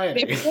at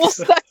fighting. They both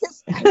suck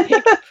at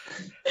fighting.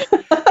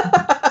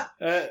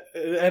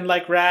 And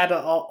like Rad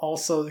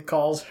also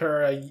calls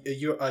her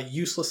a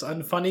useless,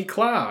 unfunny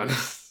clown.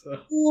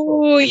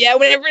 Oh yeah,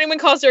 whenever anyone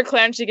calls her a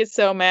clown, she gets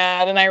so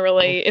mad. And I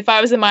really, if I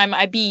was a mime,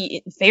 I'd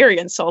be very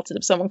insulted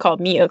if someone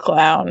called me a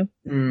clown.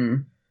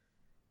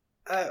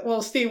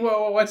 Well, Steve,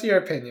 what's your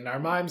opinion? Are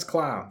mimes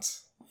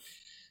clowns?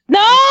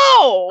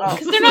 No,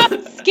 because they're not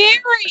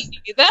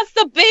scary. That's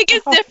the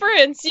biggest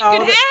difference you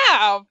could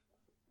have.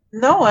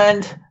 No,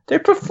 and they're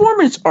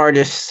performance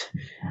artists.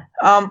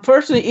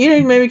 Personally,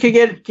 Eden maybe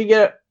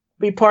could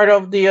be part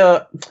of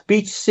the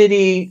Beach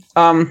City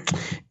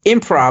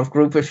improv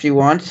group if she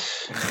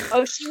wants.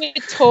 Oh, she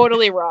would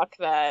totally rock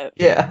that.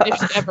 Yeah, if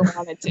she ever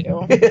wanted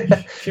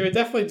to. She would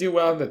definitely do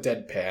well in the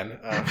deadpan.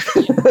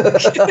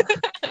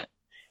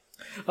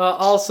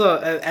 Also,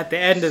 at the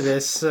end of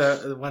this,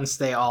 once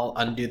they all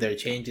undo their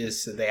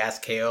changes, they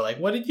ask KO, like,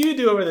 what did you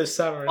do over this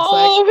summer? It's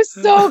it was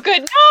so good.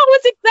 No, it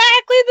was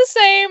exactly the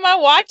same. I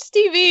watched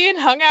TV and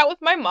hung out with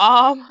my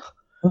mom.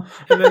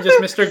 And then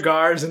just Mr.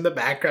 Gar's in the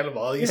background of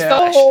all these The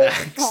flashbacks.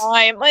 whole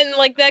time. And,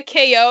 like, that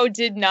KO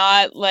did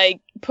not, like,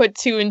 put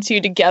two and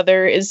two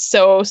together is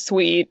so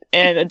sweet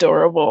and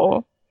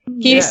adorable.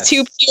 He's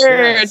too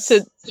pure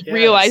to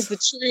realize the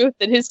truth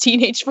that his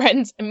teenage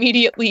friends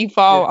immediately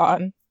fall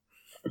on.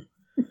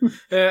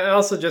 And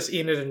also just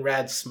Enid and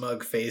Rad's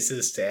smug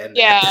faces to end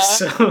Yeah.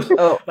 the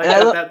episode.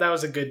 Like, that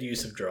was a good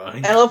use of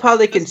drawing. I love how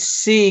they can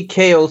see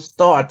KO's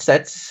thoughts.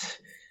 That's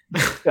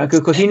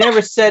because he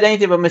never said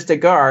anything about Mr.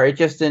 Gar. It's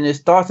just in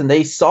his thoughts, and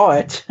they saw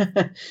it.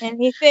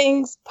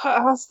 Anything's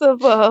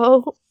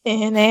possible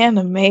in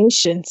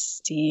animation,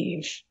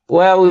 Steve.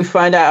 Well, we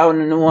find out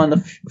in one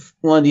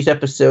of these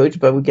episodes,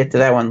 but we'll get to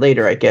that one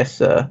later, I guess.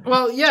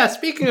 Well, yeah,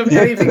 speaking of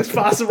anything's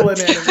possible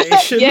in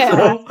animation,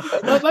 Yeah.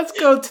 let's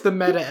go to the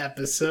meta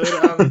episode.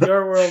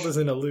 Your World is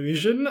an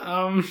Illusion.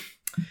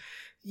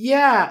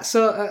 Yeah,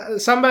 so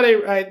somebody,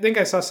 I think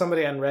I saw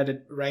somebody on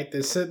Reddit write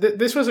this.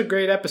 This was a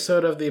great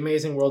episode of The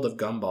Amazing World of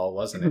Gumball,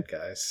 wasn't it,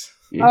 guys?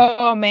 Yeah.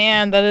 Oh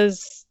man, that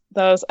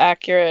was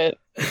accurate.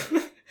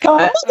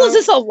 Gumball does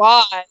this a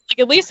lot, like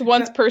at least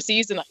once per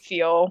season. I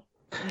feel.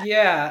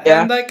 Yeah,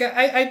 and like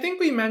I think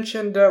we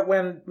mentioned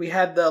when we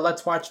had the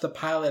Let's Watch the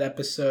Pilot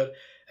episode.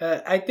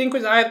 I think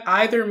it was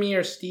either me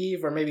or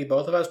Steve, or maybe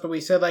both of us, but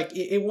we said like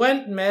it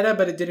went meta,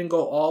 but it didn't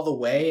go all the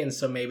way, and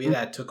so maybe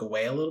that took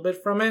away a little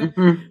bit from it.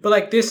 Mm-hmm. But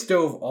like this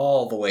dove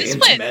all the way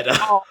into meta.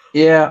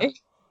 Yeah,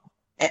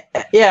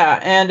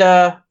 and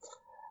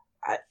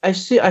I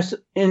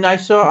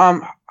saw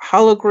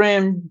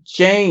Hologram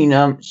Jane.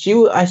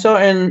 I saw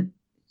in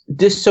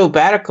this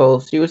sabbatical.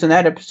 She was in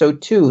that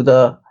episode too.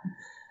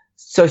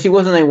 So she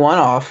wasn't a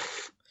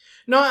one-off.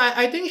 No,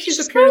 I think she's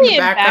appeared in the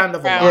background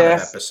of a lot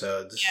of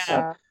episodes.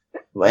 Yeah.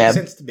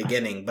 Since the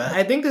beginning. But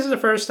I think this is the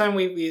first time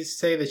we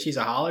say that she's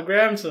a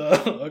hologram, so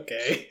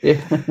okay.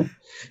 Yeah.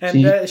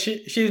 And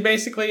she's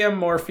basically a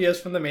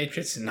Morpheus from the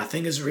Matrix, and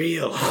nothing is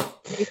real.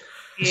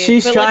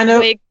 She's kind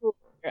of... Cool.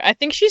 I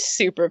think she's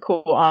super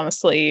cool,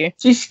 honestly.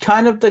 She's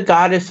kind of the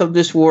goddess of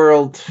this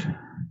world.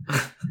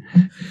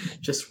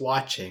 Just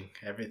watching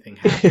everything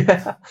happen.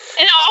 Yeah.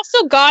 And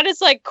also, God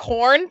is like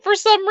corn for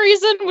some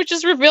reason, which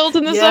is revealed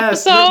in this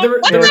episode.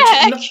 What the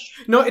heck?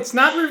 No, it's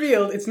not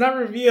revealed. It's not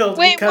revealed.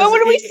 Wait, when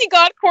did we see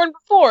God corn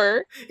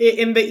before?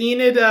 In the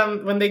Enid,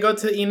 when they go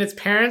to Enid's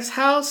parents'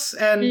 house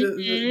and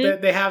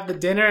they have the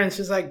dinner, and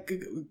she's like,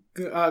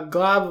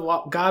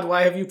 God,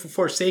 why have you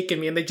forsaken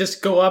me? And they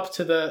just go up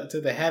to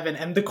the heaven,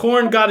 and the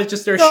corn God is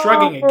just there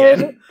shrugging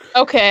again.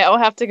 Okay, I'll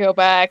have to go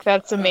back.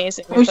 That's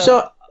amazing.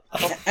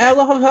 I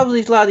love how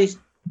a lot of these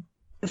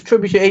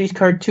tributes to 80s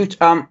cartoons.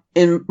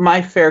 In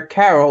My Fair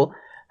Carol,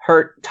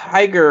 her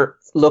tiger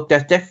look,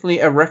 that's definitely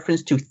a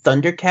reference to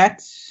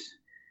Thundercats.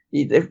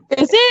 Is it?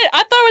 I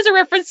thought it was a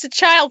reference to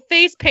child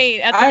face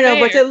paint at the I know,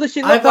 fair. but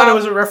she I thought it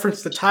was a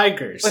reference to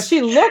tigers. But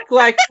she looked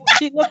like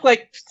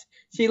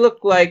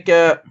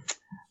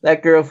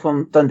that girl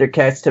from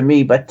Thundercats to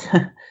me. But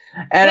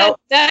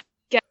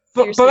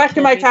but back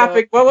to my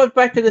topic. What was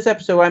back to this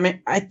episode? I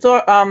mean, I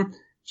thought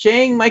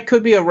Jane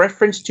could be a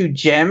reference to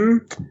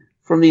Jem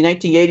from the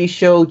 1980s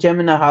show Jem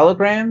and the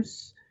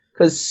Holograms,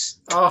 because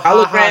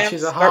holograms.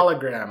 She's a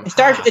hologram.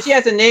 She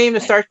has a name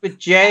that starts with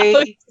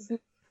J.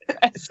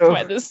 That's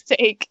my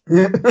mistake.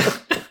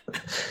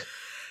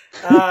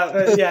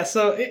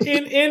 So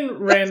in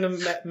random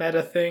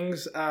meta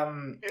things,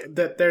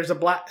 that there's a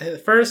black.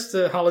 First,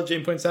 Hollow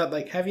Jane points out,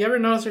 like, have you ever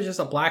noticed there's just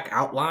a black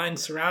outline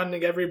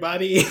surrounding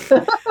everybody?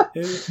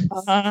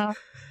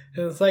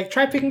 And it's like,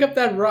 try picking up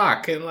that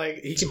rock, and like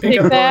he can pick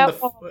up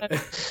the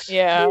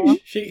one.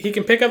 He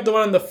can pick up the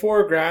one in the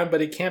foreground, but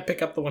he can't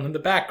pick up the one in the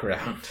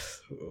background.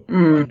 I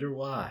wonder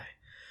why.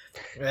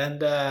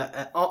 And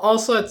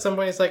also at some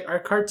point it's like, are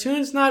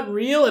cartoons not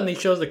real? And he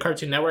shows the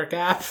Cartoon Network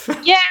app.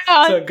 Yeah,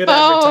 so good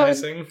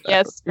advertising.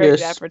 Yes, great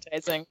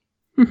advertising.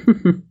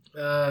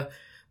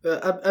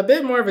 A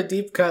bit more of a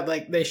deep cut,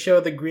 like they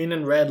show the green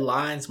and red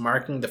lines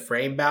marking the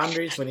frame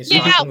boundaries when he's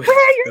talking with... where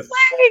are your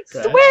legs?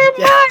 Where are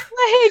my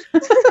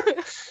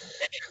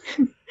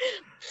legs?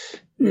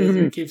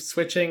 We keep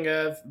switching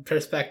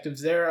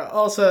perspectives there.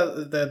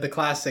 Also, the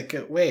classic,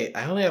 wait,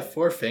 I only have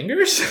 4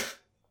 fingers?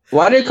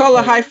 Why do they call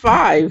it a high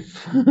five?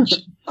 Why do they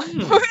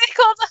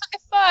call it a high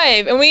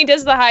five? And when he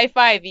does the high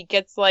five, he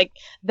gets like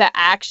the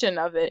action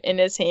of it in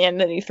his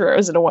hand and he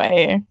throws it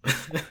away.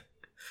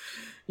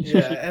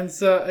 Yeah, and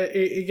so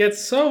it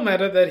gets so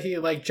meta that he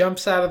like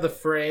jumps out of the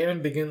frame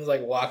and begins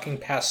like walking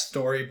past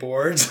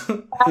storyboards.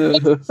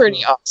 That's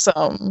pretty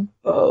awesome.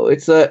 Oh,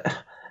 it's like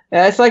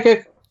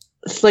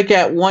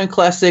that one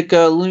classic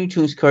Looney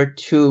Tunes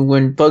cartoon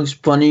when Bugs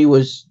Bunny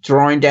was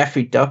drawing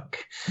Daffy Duck.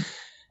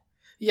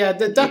 Yeah,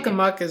 the Duck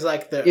Amuck is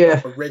like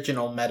the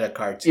original meta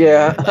cartoon.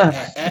 Yeah.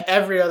 Like,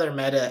 every other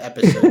meta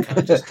episode kind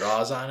of just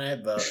draws on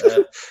it, but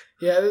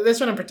yeah,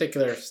 this one in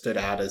particular stood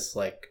out as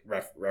like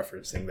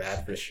referencing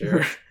that for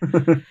sure.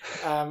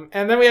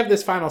 And then we have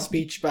this final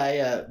speech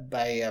by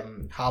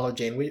Hollow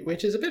Jane,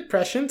 which is a bit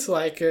prescient.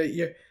 Like,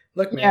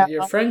 look, man,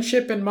 your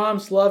friendship and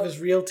mom's love is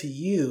real to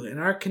you, and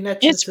our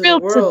connection to the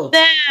world.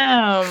 It's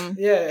real to them.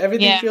 Yeah,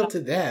 everything's real to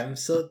them.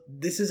 So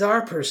this is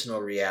our personal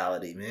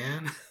reality,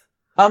 man.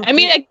 I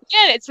mean, again,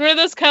 it's one of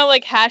those kind of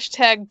like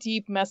hashtag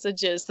deep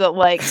messages that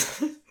like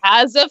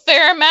has a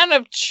fair amount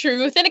of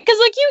truth in it. Because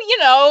like you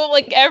know,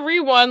 like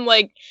everyone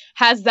like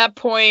has that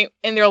point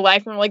in their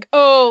life and like,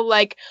 oh,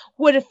 like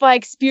what if I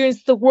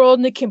experienced the world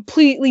in a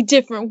completely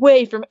different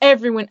way from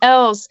everyone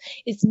else?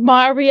 Is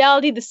my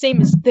reality the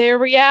same as their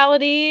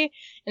reality?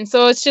 And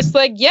so it's just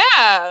like,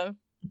 yeah,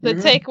 the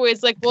takeaway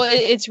is like, well,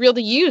 it's real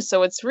to you,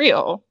 so it's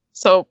real.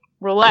 So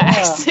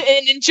relax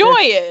and enjoy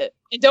it,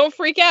 and don't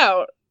freak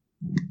out.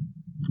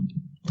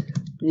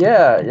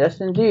 Yeah,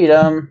 yes, indeed.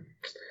 I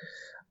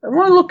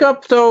want to look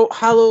up, though,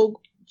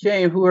 Hollow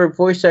Jane, who her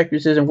voice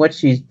actress is and what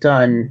she's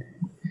done.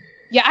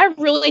 Yeah, I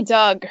really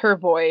dug her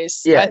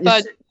voice. Yeah, I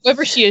thought,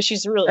 whoever she is,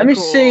 she's really Let me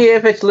cool. see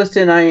if it's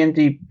listed in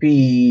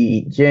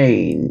IMDb,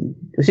 Jane.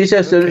 She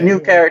says a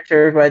new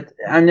character, but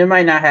they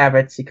might not have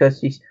it because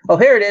she's... Oh,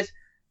 here it is.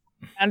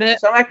 Found it.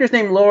 Some actress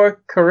named Laura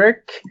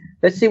Carrick.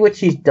 Let's see what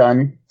she's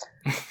done.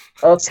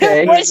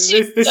 Okay. This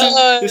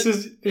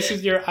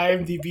is your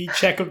IMDb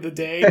check of the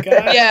day,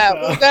 guys.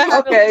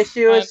 Yeah. Okay,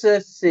 she was.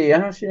 Let's see. I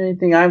don't see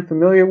anything I'm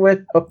familiar with.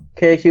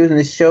 Okay, she was in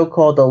a show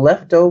called The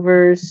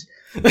Leftovers.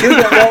 She was in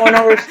Law and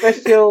Order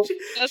Special.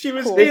 She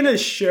was in a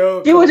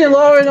show. She was in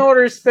Law and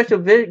Order Special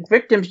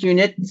Victims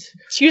Unit.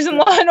 She was in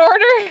Law and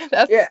Order.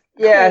 That's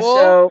yeah. cool.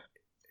 So.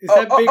 Is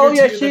that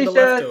bigger to you than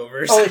The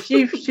Leftovers?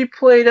 She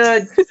played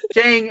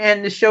Jane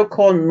in the show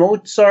called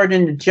Mozart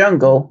in the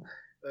Jungle.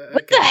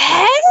 What the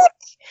heck?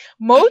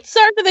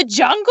 Mozart in the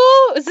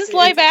Jungle? Is this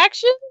live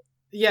action?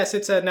 Yes,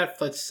 it's a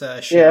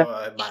Netflix show.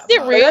 Yeah. Is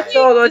it really? That's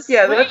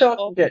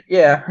all.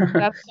 Yeah.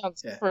 That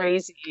sounds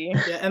crazy.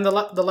 Yeah, and the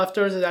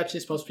Leftovers is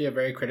actually supposed to be a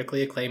very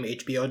critically acclaimed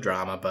HBO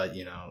drama, but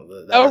you know.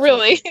 Oh,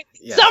 really?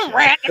 Some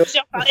random show.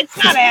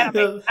 It's not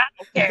anime. I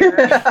don't care.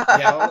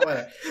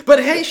 Whatever.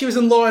 But hey, she was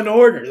in Law and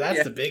Order.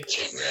 That's the big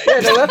thing, right?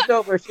 Yeah, The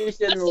Leftovers. That's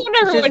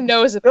what everyone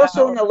knows about.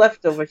 Also in The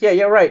Leftovers. Yeah,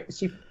 you're right.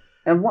 She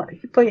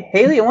played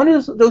Haley, and one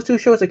of those two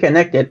shows are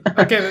connected.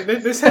 Okay,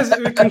 this has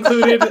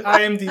concluded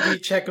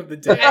IMDb check of the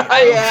day. I'm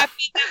happy that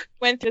we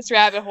went this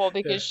rabbit hole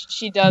because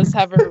she does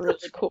have a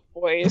really cool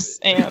voice,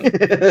 and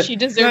she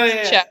deserves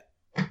a check.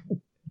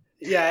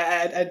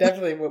 Yeah, I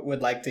definitely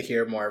would like to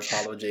hear more of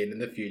Hollow Jane in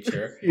the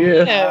future.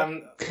 Yeah.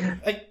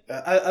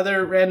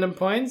 Other random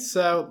points.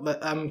 So,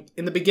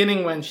 in the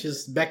beginning, when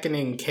she's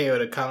beckoning KO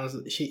to come,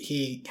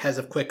 he has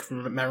a quick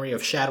memory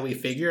of shadowy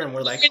figure, and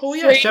we're like, oh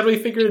yeah, shadowy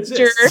figure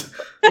exists.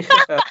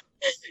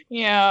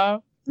 Yeah.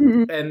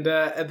 And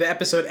the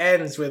episode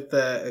ends with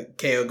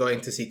KO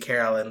going to see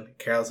Carol, and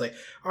Carol's like,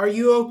 "Are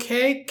you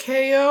okay,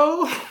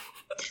 KO?"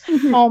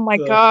 Oh my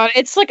god,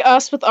 it's like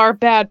us with our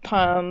bad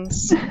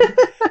puns.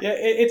 Yeah,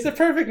 it's the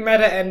perfect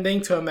meta ending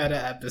to a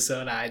meta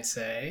episode, I'd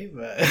say.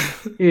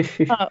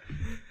 But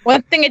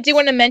one thing I do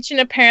want to mention,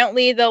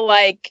 apparently the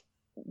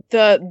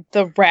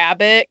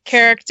rabbit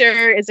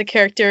character is a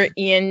character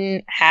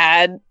Ian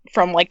had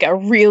from like a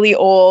really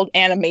old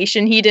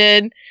animation he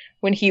did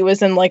when he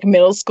was in like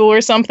middle school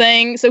or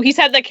something. So he's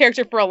had that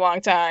character for a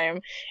long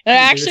time, and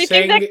I actually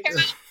think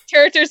that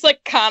character's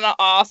like kind of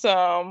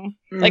awesome.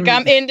 Like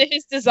I'm into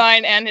his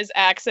design and his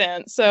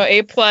accent, so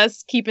A+,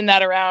 keeping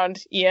that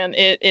around, Ian.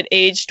 It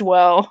aged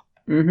well.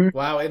 Mm-hmm.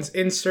 Wow,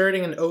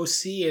 inserting an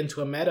OC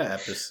into a meta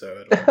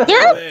episode.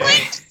 There are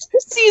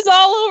OCs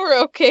all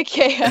over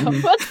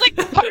OKKO. That's like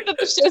part of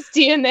the show's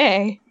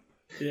DNA.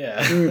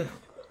 Yeah.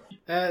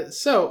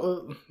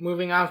 So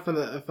moving on from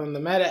the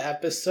meta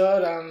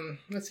episode,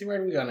 let's see,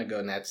 where are we gonna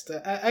go next?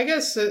 I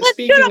guess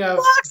speaking of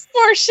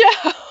Bloxmore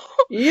show.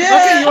 Yeah.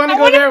 Okay, you want to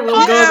go there? We'll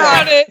go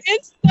there.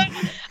 It's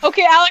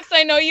okay, Alex.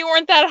 I know you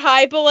weren't that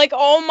high, but like,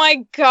 oh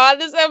my god,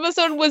 this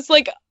episode was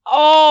like,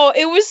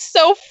 it was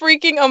so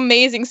freaking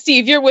amazing.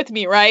 Steve, you're with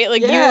me, right?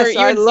 Like, yes,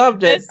 I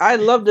loved it. I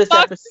loved this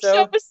episode. The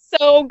show was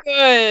so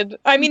good.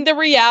 I mean, the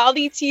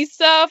reality TV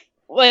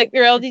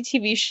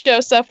show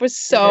stuff was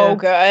so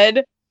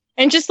good.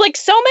 And just like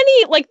so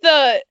many, like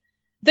the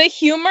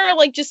humor,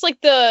 like just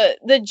like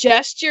the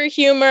gesture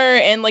humor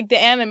and like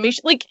the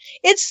animation, like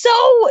it's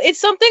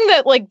something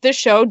that like the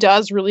show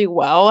does really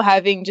well,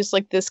 having just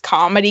like this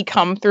comedy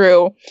come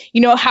through,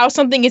 you know, how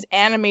something is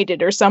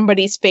animated or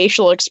somebody's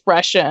facial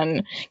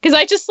expression. Because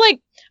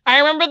I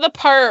remember the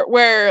part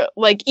where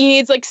like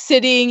Enid's like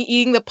sitting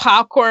eating the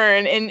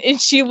popcorn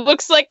and she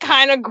looks like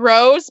kind of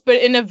gross, but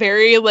in a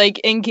very like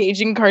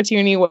engaging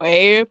cartoony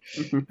way.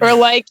 Or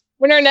like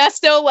when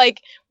Ernesto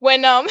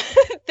when I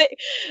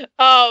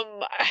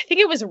think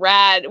it was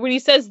Rad when he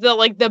says the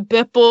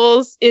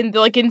Bipples in the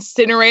like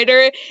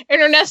incinerator,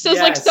 and Ernesto's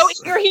like so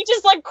eager he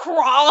just like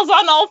crawls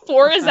on all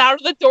fours out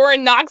of the door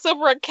and knocks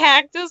over a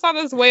cactus on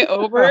his way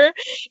over.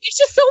 It's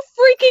just so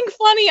freaking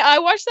funny. I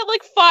watched that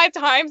like 5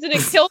 times and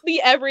it killed me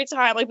every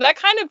time. Like that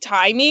kind of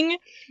timing,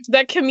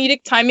 that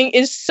comedic timing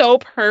is so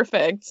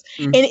perfect.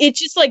 And it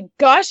just like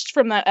gushed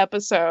from that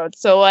episode.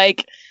 So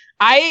like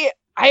I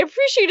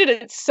appreciated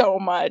it so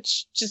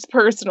much, just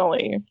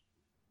personally.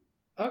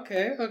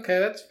 Okay,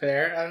 that's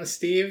fair.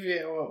 Steve,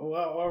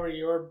 what were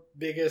your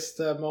biggest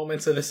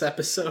moments of this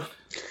episode?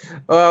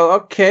 Well,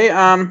 okay.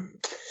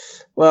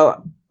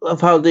 Well, of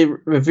how they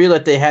revealed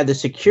that they had the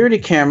security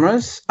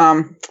cameras.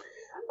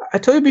 I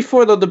told you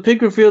before, though, the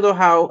big reveal, though,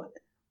 how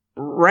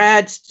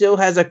Rad still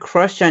has a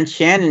crush on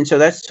Shannon, so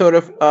that's sort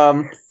of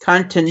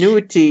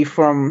continuity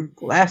from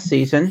last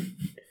season.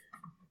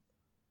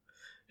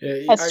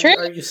 Yeah, that's true.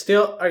 Are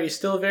you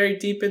still very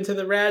deep into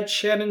the Rad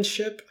Shannon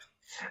ship?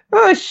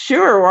 Oh,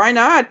 sure, why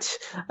not?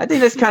 I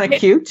think that's kind of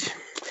cute.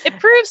 It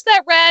proves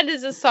that Rad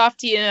is a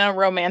softie and a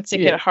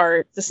romantic at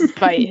heart,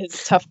 despite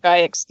his tough guy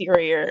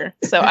exterior.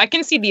 So I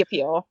can see the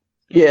appeal.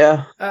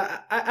 Yeah.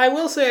 I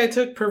will say I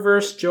took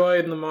perverse joy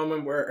in the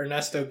moment where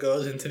Ernesto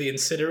goes into the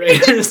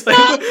incinerator. It's like,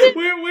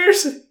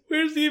 where's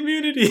the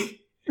immunity?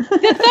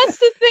 That's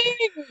the thing.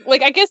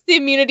 Like, I guess the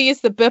immunity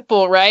is the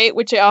Bipple, right?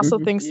 Which I also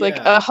think's like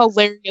a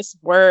hilarious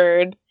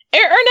word.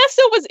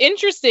 Ernesto was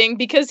interesting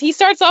because he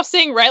starts off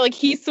saying, right, like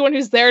he's the one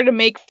who's there to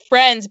make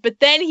friends,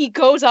 but then he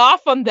goes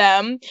off on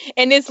them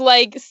and is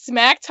like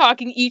smack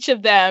talking each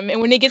of them.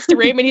 And when he gets to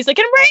Raymond, he's like,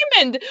 "And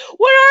Raymond,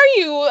 what are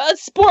you? A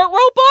sport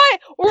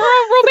robot or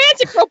a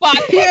romantic robot?"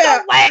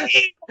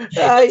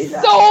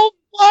 It's so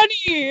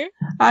funny.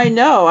 I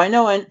know,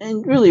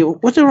 and really,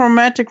 what's a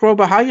romantic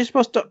robot? How are you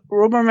supposed to?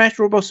 Romantic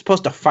robot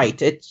supposed to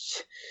fight? It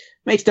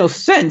makes no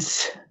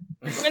sense.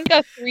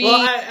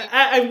 Well,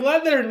 I'm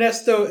glad that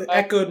Ernesto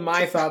echoed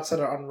my thoughts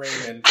on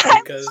Raymond,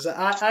 because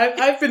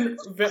I've been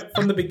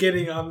from the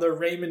beginning on the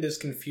Raymond is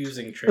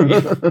confusing train.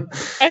 I feel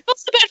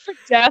so bad for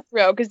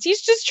Jethro because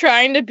he's just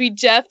trying to be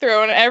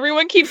Jethro, and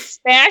everyone keeps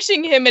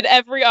smashing him at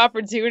every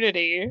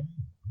opportunity.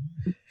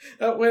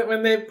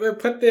 When they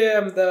put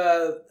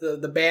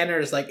the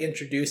banners like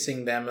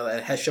introducing them,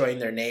 showing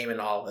their name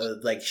and all,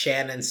 like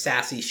Shannon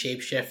sassy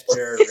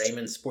shapeshifter,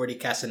 Raymond sporty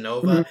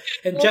Casanova,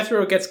 and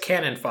Jethro gets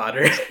cannon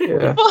fodder.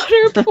 Yeah.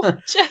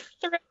 Poor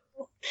Jethro.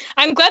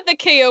 I'm glad the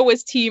KO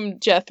was Team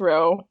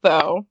Jethro,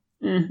 though.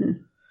 Mm-hmm.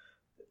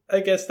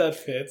 I guess that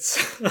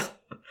fits.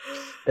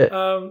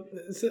 So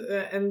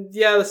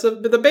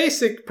the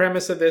basic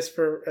premise of this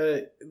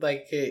for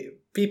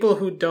people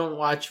who don't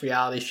watch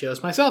reality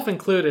shows, myself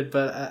included,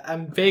 but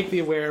I'm vaguely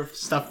aware of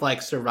stuff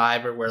like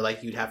Survivor, where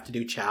like you'd have to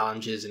do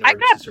challenges in order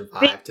to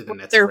survive to the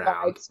next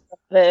round.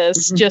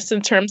 Just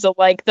in terms of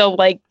like the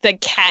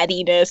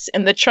cattiness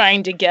and the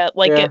trying to get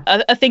like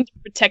a thing to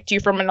protect you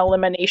from an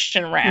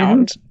elimination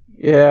round.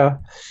 Yeah.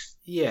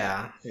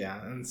 Yeah,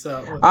 and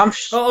so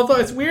although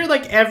it's weird,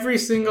 like every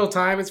single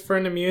time it's for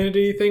an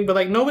immunity thing, but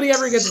like nobody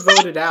ever gets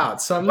voted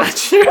out, so I'm not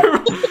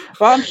sure.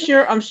 Well,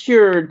 I'm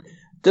sure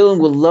Dylan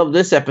will love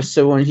this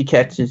episode when he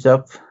catches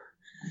up.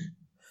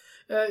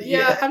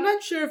 I'm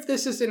not sure if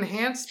this is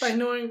enhanced by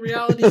knowing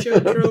reality show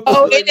tropes.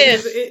 Oh, it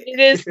is. It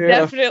is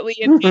definitely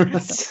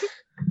enhanced.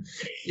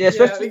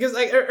 Because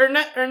like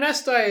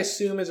Ernesto, I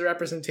assume, is a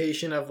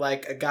representation of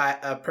like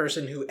a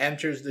person who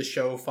enters the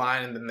show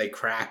fine and then they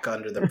crack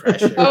under the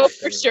pressure. Oh,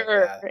 for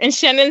sure. Like, and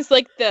Shannon's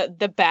like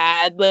the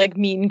bad, like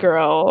mean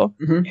girl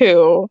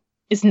who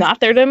is not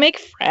there to make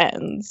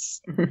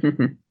friends.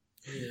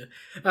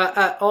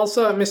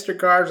 Also, Mr.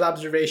 Garb's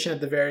observation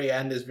at the very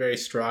end is very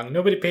strong.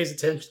 Nobody pays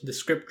attention to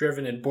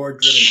script-driven and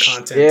board-driven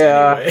content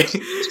anyway.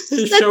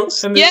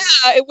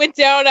 It went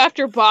down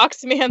after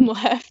Boxman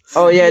left.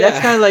 Oh, yeah, that's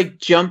kind of like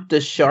Jump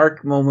the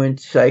Shark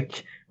moment,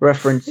 like,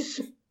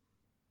 reference.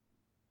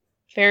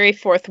 Very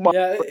fourth wall.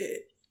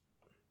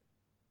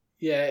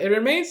 It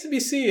remains to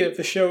be seen if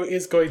the show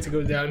is going to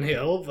go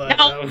downhill, but...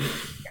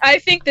 I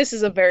think this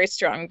is a very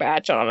strong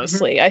batch,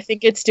 honestly. I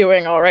think it's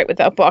doing all right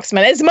without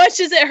Boxman. As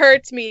much as it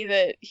hurts me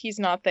that he's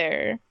not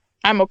there,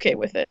 I'm okay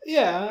with it.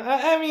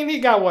 Yeah, I mean, he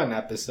got one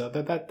episode.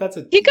 That's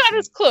a... He got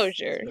his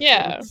closure,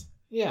 Yeah.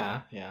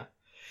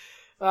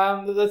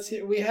 Let's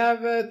see. We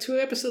have 2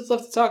 episodes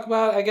left to talk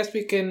about. I guess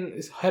we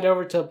can head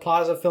over to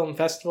Plaza Film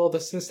Festival,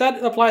 since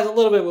that applies a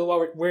little bit with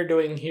what we're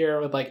doing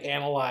here with like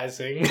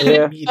analyzing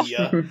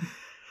media.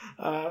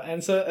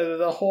 And so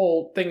the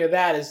whole thing of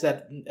that is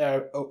that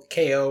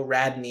KO,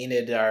 Rad, and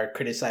Enid are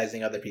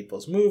criticizing other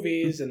people's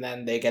movies, and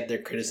then they get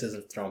their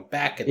criticism thrown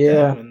back at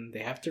them, and they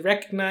have to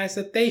recognize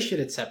that they should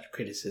accept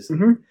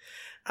criticism.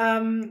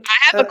 I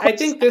have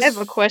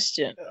a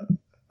question.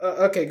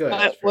 Okay, go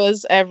ahead. What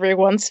was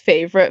everyone's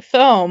favorite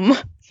film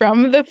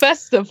from the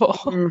festival.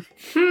 I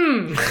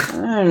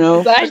don't know.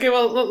 Okay,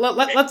 well,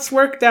 let's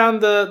work down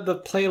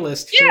the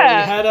playlist here.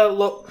 Yeah. We had a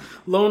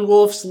Lone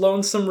Wolf's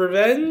Lonesome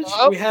Revenge.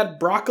 Oh. We had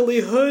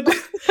Broccoli Hood.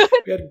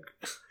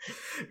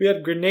 we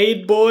had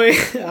Grenade Boy.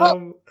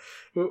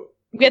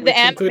 We had the which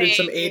included anime.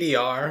 some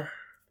ADR.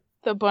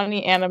 The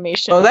bunny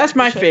animation. Oh, that's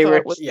my which I favorite.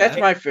 thought was- Yeah.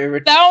 That's my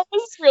favorite. That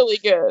was really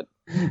good.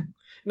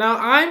 Now,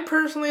 I'm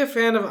personally a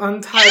fan of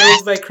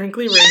Untitled by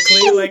Crinkly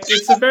Wrinkly. Like,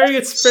 it's a very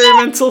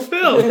experimental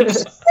film.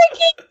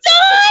 Freaking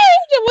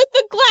died with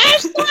the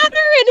glass splatter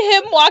and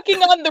him walking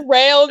on the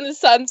rail in the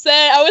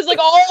sunset. I was like,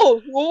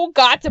 oh, who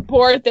got to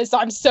board this?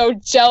 I'm so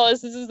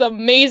jealous. This is an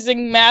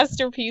amazing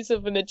masterpiece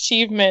of an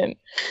achievement.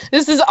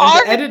 This is And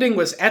art. the editing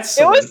was It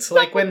excellent. was so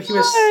Like, when he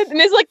was... good. And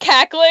it's like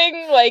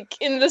cackling, like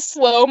in the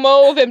slow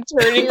mo of him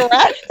turning around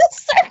in the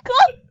circle.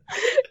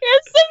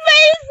 It's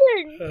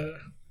amazing.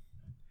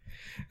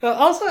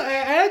 Also,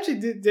 I actually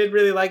did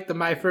really like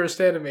My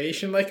First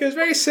Animation. Like, it was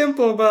very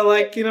simple, but,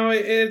 like, you know,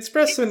 it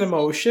expressed an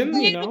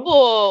emotion, you know?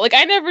 Cool. Like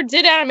I never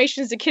did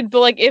animation as a kid, but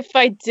like if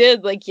I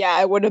did, like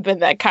yeah, it would have been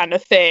that kind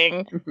of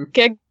thing.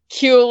 Get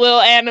cute little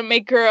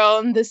anime girl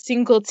in the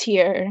single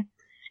tier.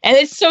 And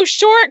it's so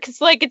short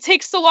because like it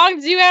takes so long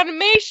to do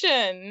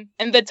animation.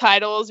 And the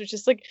titles are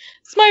just like,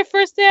 it's my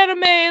first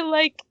anime,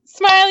 like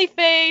smiley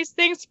face,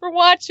 thanks for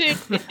watching.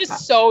 It's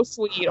just so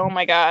sweet. Oh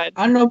my god.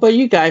 I don't know about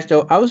you guys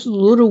though. I was a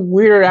little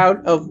weirded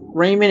out of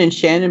Raymond and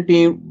Shannon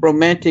being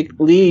romantic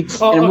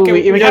leads in a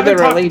movie, even though they're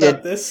related.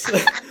 About this.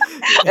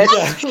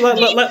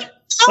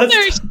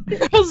 let's-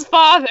 Girl's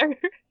father.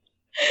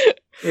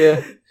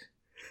 Yeah.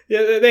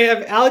 Yeah, they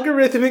have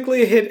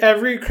algorithmically hit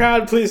every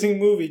crowd-pleasing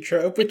movie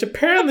trope, which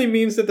apparently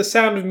means that The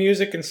Sound of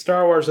Music and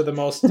Star Wars are the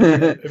most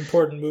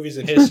important movies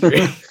in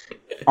history.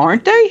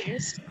 Aren't they?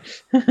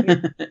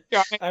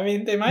 I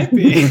mean, they might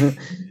be.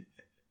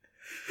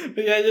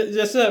 But yeah,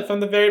 just from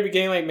the very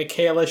beginning, like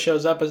Michaela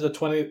shows up as the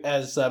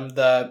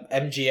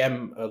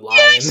MGM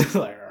lion.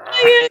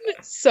 Like,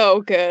 So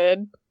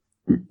good.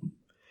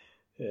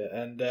 yeah,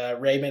 and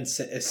Raymond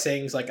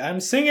sings like, "I'm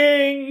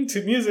singing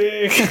to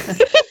music."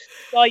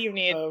 That's all you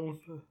need.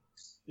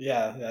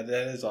 Yeah,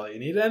 that is all you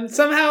need. And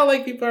somehow,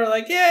 like, people are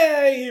like,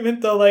 "Yay!"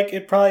 Even though, like,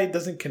 it probably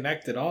doesn't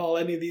connect at all,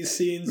 any of these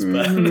scenes,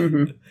 but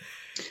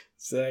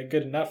it's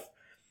good enough.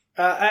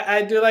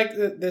 I do like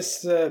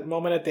this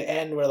moment at the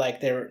end where,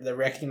 like, they're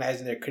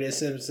recognizing their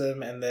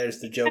criticism, and there's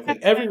the joke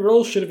like, every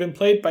role should have been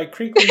played by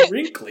Crinkly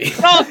Wrinkly.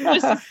 Oh,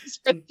 this is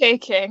for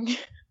taking.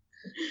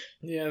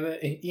 Yeah,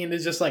 Ian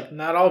is just like,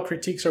 not all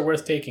critiques are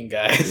worth taking,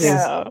 guys.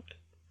 Yeah.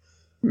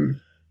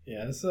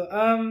 Yeah,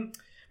 so,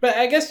 but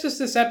I guess just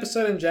this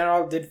episode in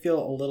general did feel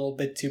a little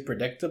bit too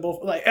predictable.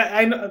 Like,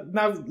 I know,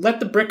 now let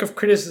the brick of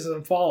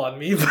criticism fall on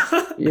me,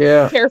 but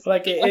Yeah. Careful.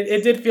 like,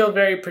 it did feel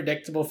very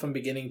predictable from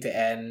beginning to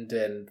end,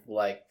 and,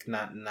 like,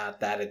 not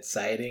that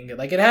exciting.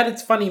 Like, it had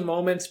its funny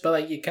moments, but,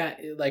 like, you can't,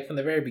 like, from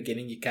the very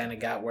beginning, you kind of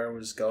got where it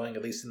was going,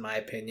 at least in my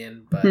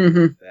opinion, but I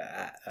don't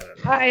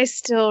know. I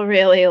still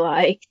really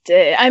liked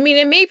it. I mean,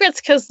 and maybe it's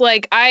because,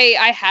 like,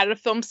 I had a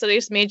film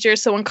studies major,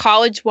 so in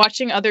college,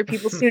 watching other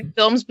people's student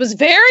films was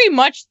very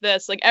much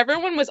this. Like,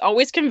 everyone was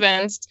always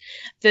convinced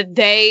that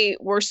they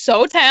were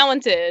so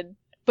talented,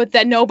 but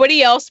that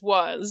nobody else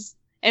was,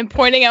 and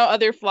pointing out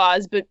other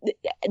flaws, but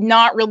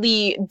not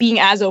really being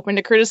as open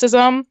to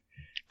criticism.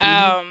 So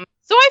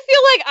I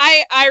feel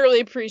like I really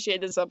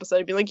appreciate this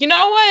episode. Be like, you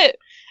know what?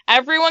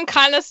 Everyone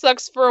kind of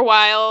sucks for a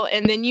while,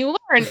 and then you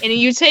learn, and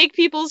you take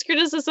people's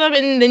criticism,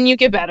 and then you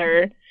get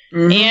better,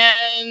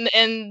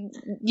 and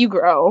you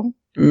grow.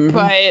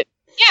 But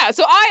yeah,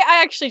 so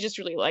I actually just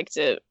really liked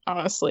it,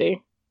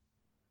 honestly.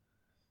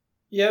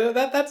 Yeah,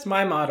 that's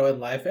my motto in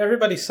life.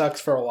 Everybody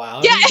sucks for a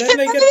while, Yeah, and then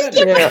they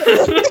get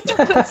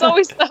better. That's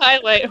always the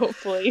highlight,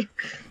 hopefully.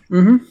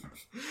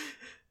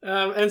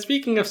 And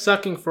speaking of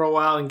sucking for a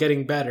while and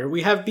getting better,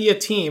 we have Be a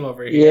Team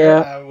over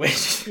here,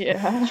 which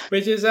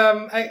is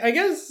I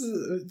guess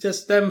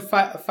just them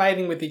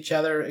fighting with each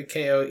other,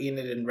 KO,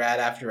 Enid, and Rad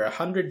after a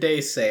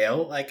 100-day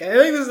sale. Like, I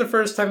think this is the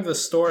first time the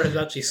store has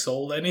actually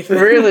sold anything.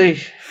 Really?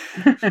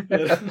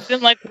 It's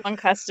been like one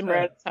customer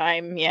at a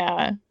time,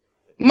 yeah.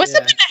 Must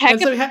have been a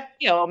heck of a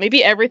deal.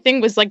 Maybe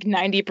everything was like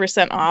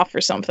 90% off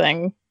or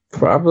something.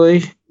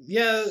 Probably.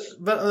 Yeah,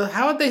 but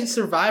how would they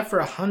survive for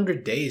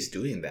 100 days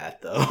doing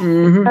that,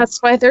 though?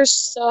 That's why they're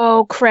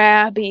so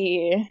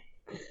crabby.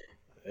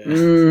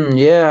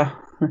 Yeah.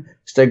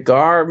 It's the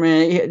guard,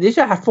 man. They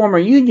should have a former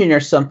union or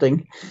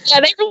something. Yeah,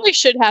 they really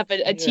should have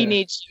a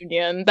teenage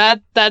union.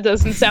 That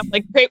doesn't sound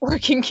like great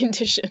working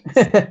conditions.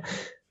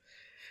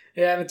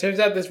 Yeah, and it turns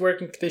out this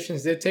working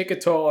conditions did take a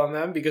toll on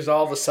them, because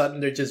all of a sudden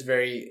they're just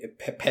very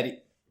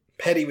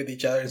petty with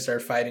each other and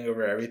start fighting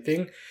over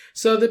everything.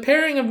 So the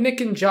pairing of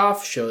Nick and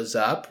Joff shows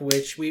up,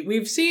 which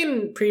we've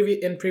seen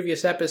in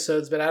previous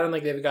episodes, but I don't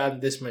think they've gotten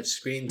this much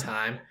screen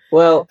time.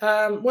 Well,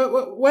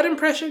 what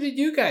impression did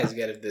you guys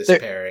get of this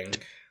pairing?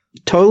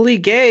 Totally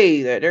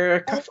gay.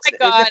 They're oh my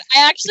god,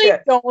 I actually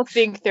don't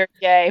think they're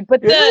gay.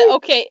 But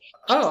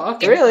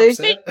Really?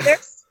 Their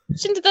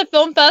reaction to the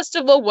film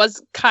festival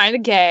was kind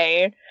of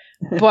gay,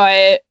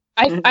 but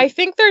I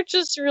think they're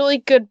just really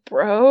good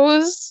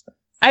bros.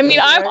 I mean,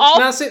 I'm all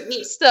Now,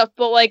 see, stuff,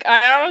 but like,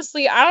 I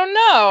honestly, I don't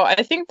know.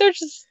 I think they're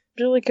just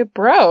really good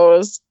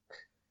bros.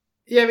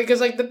 yeah,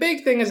 because like the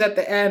big thing is at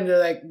the end they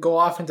like go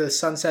off into the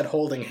sunset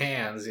holding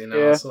hands, you know.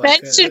 Yeah. So,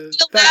 like, Men should be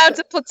allowed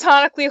to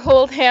platonically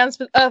hold hands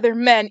with other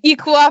men.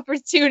 Equal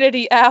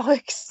opportunity,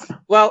 Alex.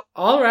 Well,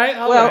 all right,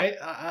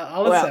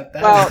 I'll accept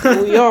that.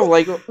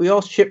 well, we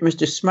all shipped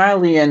Mr.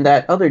 Smiley and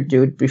that other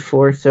dude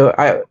before, so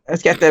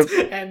let's get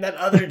the and that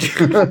other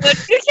dude.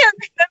 But you can't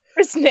remember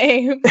his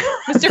name.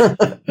 Mr.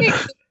 Funny.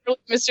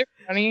 Mr.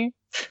 Funny.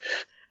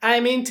 I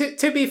mean,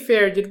 to be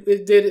fair,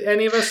 did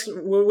any of us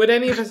would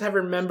any of us have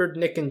remembered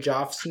Nick and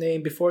Joff's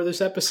name before this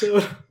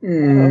episode?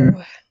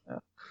 Mm. Oh.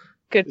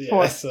 Good Yeah,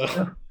 point.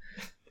 so.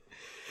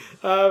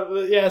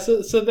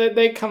 So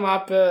they come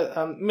up.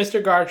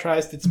 Mr. Gar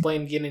tries to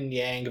explain yin and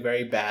yang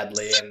very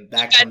badly, and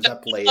that comes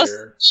up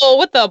later. Oh,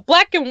 with the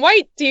black and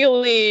white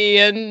dealy,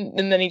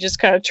 and then he just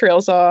kind of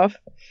trails off.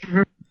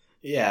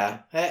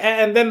 Yeah,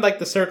 and then like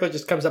the circle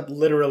just comes up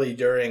literally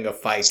during a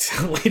fight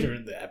later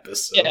in the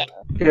episode.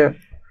 Yeah.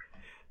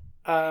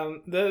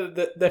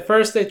 The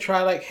first they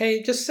try like,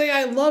 hey, just say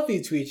I love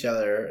you to each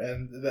other,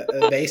 and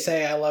they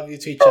say I love you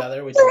to each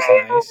other, which is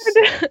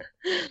nice.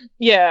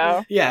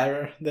 Yeah.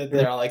 Yeah,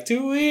 they're all like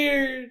too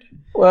weird.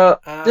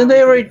 Well, didn't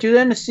they already do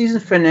that in the season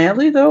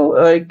finale though?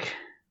 Like,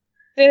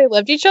 They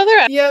loved each other?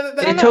 Yeah,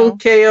 they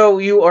told KO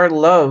you are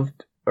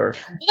loved. Or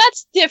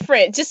That's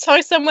different. Just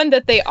telling someone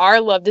that they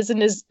are loved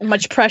isn't as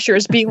much pressure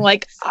as being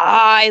like,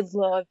 I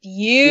love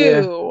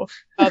you,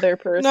 other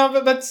person.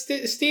 No, but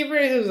Steve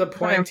raises a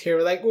point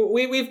here. Like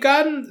we've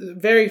gotten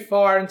very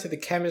far into the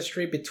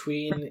chemistry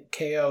between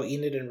KO,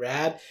 Enid, and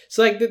Rad.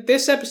 So like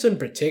this episode in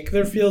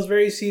particular feels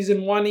very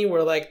season one-y,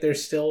 where like they're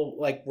still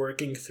like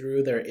working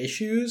through their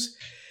issues.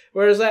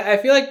 Whereas I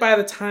feel like by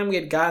the time we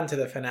had gotten to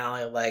the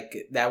finale,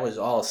 like that was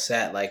all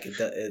set. Like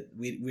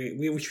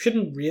we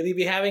shouldn't really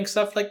be having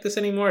stuff like this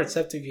anymore,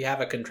 except if you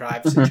have a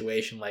contrived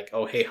situation like,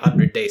 oh hey,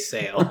 100-day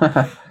sale.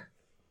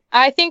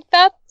 I think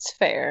that's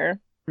fair.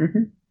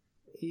 Mm-hmm.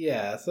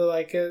 Yeah, so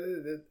like,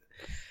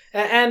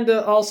 and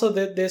also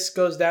that this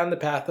goes down the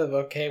path of,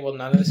 okay, well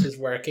none of this is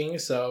working,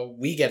 so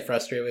we get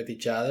frustrated with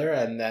each other,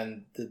 and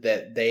then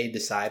that they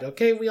decide,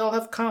 okay, we all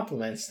have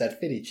compliments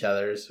that fit each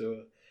other,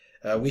 so.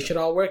 We should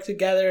all work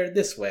together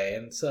this way.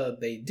 And so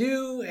they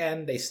do,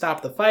 and they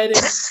stop the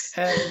fighting.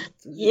 And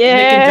Nick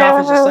and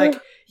Joff is just like,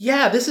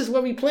 yeah, this is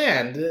what we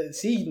planned.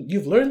 See,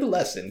 you've learned the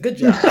lesson. Good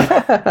job.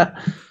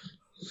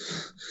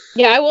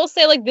 Yeah, I will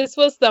say, like, this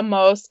was the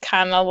most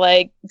kind of,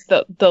 like,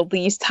 the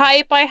least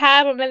hype I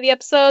had on any of the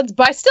episodes,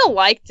 but I still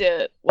liked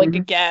it, like,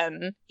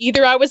 again.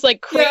 Either I was,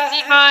 like, crazy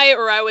high,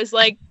 or I was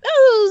like,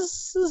 oh,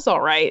 this is all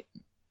right.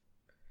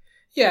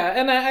 Yeah,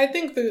 and I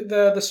think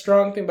the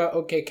strong thing about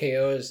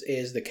OKKO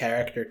is the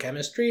character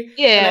chemistry.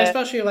 Yeah, and I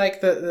especially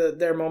like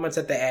their moments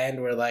at the end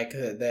where like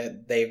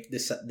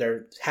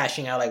they're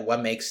hashing out like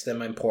what makes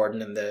them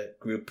important in the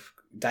group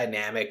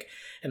dynamic,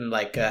 and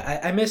like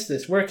I miss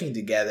this working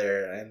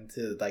together and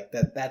like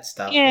that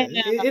stuff. Yeah,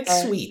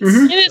 it's sweet.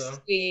 Mm-hmm. It is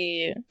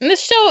sweet. And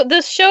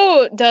this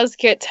show does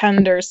get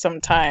tender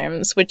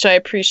sometimes, which I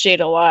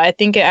appreciate a lot. I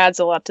think it adds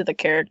a lot to the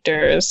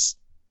characters.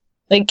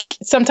 Like,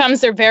 sometimes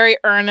they're very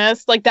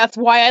earnest. Like, that's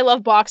why I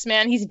love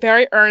Boxman. He's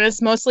very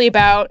earnest, mostly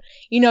about,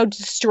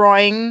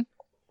 destroying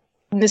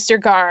Mr.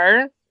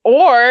 Gar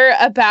or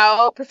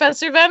about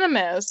Professor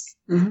Venomous.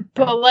 Mm-hmm.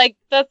 But, like,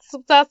 that's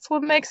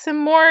what makes him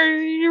more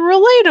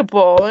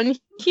relatable and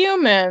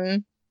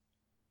human.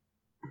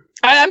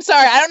 I'm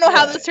sorry, I don't know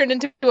how this turned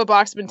into a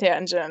Boxman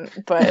tangent,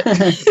 but...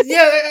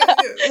 Yeah,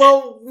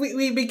 well,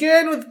 we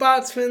began with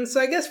Botsman, so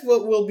I guess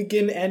we'll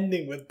begin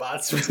ending with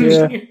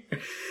Botsman.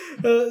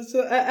 Yeah.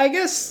 So I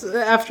guess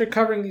after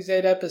covering these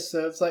 8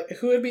 episodes, like,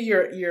 who would be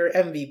your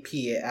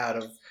MVP out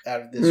of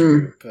this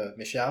group,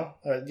 Michelle?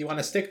 Or do you want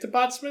to stick to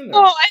Botsman?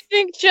 Or? Oh, I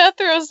think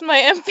Jethro's my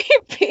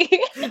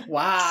MVP.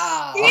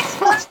 Wow.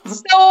 He's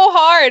so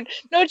hard.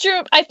 No,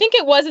 true. I think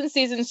it was in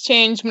Seasons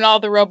Change when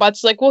all the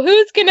robots were like, well,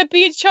 who's going to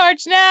be in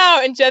charge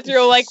now? And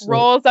Jethro, like,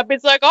 rolls up.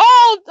 He's like,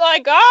 I'll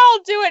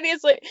do it. And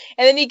he's like,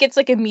 and then he gets,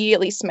 like,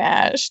 immediately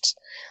smashed.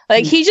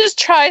 Like, he just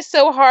tries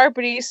so hard,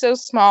 but he's so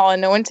small, and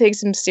no one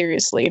takes him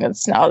seriously, and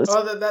it's not...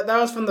 Oh, that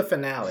was from the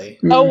finale.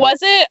 Oh, was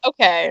it?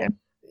 Okay.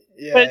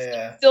 Yeah, but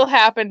it still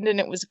happened, and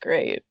it was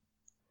great.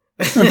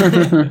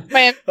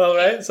 All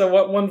right, so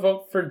what one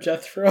vote for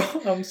Jethro?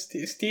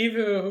 Steve,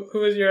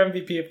 who is your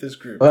MVP of this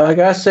group? Well, I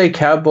gotta say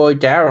Cowboy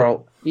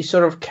Daryl. He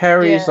sort of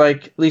carries,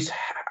 like, at least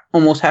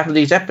almost half of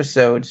these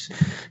episodes,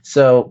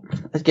 so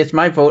that gets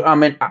my vote. I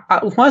mean,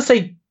 I want to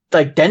say...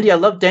 like Dendy, I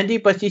love Dendy,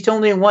 but he's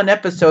only in one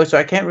episode, so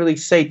I can't really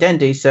say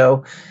Dendy.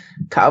 So,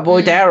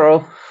 Cowboy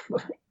Daryl.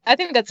 I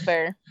think that's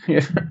fair.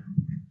 Yeah.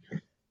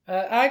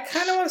 I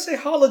kind of want to say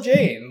Holla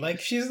Jane.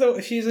 Like she's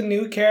a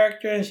new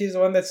character, and she's the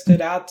one that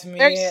stood out to me.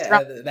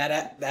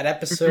 That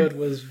episode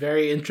was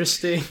very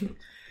interesting.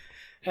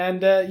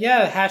 And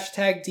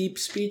hashtag deep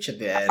speech at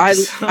the end.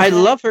 I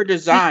love her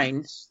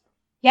design.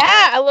 Yeah,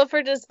 I love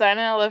her design,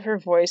 and I love her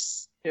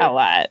voice a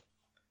lot.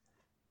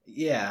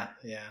 Yeah.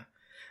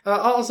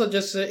 Also,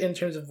 just in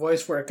terms of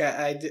voice work,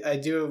 I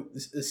do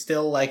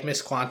still like Miss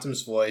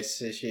Quantum's voice.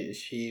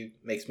 She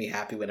makes me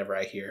happy whenever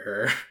I hear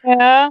her.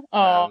 Yeah.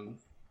 Oh.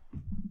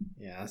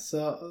 Yeah.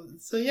 So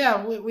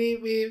yeah,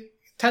 we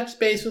touched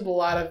base with a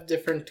lot of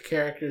different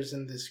characters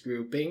in this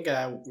grouping.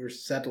 We're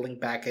settling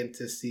back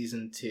into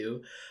season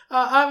 2.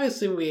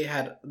 Obviously, we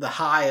had the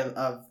high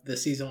of the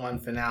season 1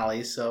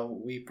 finale,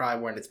 so we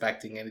probably weren't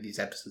expecting any of these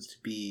episodes to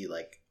be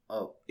like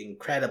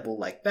incredible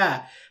like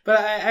that. But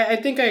I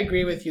think I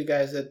agree with you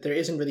guys that there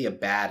isn't really a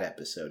bad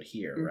episode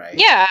here, right?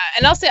 Yeah,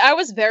 and I'll say I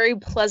was very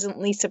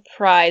pleasantly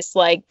surprised,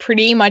 like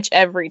pretty much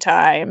every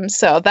time.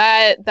 So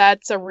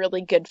that's a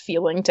really good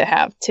feeling to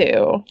have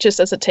too, just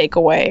as a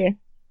takeaway.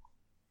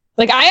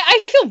 Like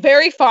I feel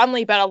very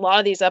fondly about a lot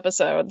of these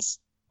episodes,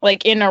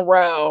 like in a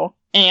row,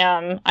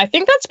 and I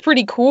think that's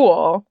pretty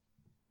cool.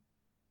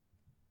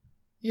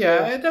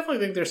 Yeah, I definitely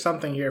think there's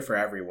something here for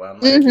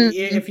everyone. Like,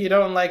 if you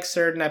don't like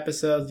certain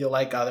episodes, you'll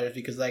like others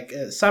because, like,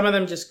 some of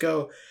them just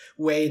go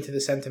way into the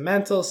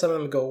sentimental, some of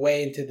them go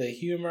way into the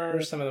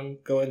humor, some of them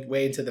go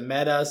way into the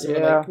meta.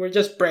 So we're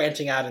just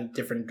branching out in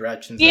different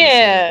directions.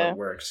 Yeah, what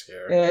works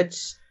here.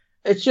 It's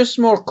just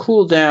more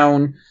cool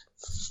down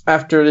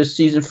after the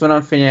season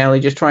finale.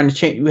 Just trying to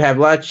change. We have a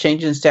lot of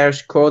changes in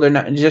status quo. They're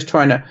not just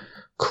trying to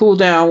cool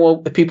down while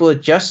people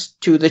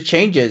adjust to the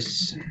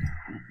changes.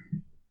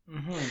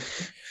 Mm-hmm.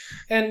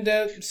 And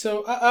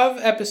so, of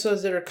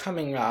episodes that are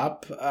coming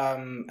up,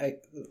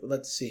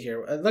 let's see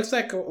here. It looks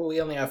like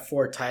we only have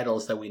 4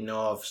 titles that we know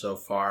of so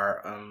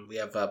far. We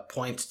have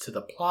Point to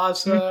the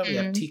Plaza. We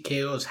have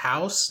TKO's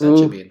House. That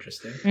should be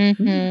interesting.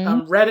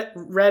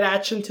 Red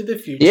Action to the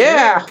Future.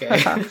 Yeah. Okay.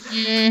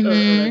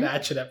 Red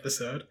Action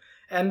episode.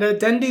 And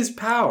Dendy's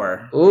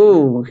Power.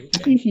 Ooh. I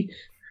think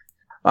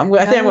I'm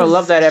going to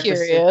love that episode.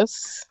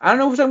 Curious. I don't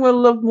know if I'm going to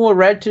love more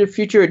Red to the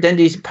Future or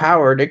Dendy's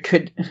Power. They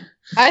could...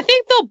 I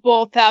think they'll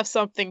both have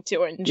something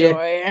to enjoy.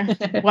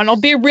 Yeah. One will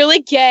be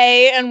really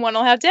gay, and one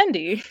will have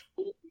Dendy.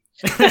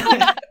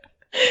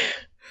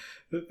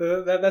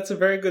 That's a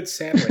very good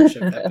sandwich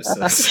of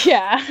episodes.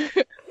 Yeah.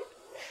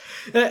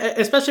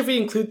 Especially if we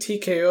include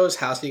TKO's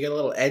House, you get a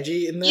little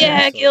edgy in there.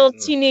 Yeah, get a little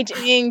teenage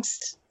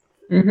angst.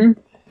 Mm-hmm.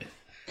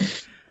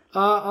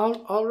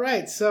 All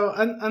right. So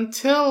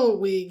until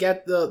we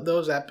get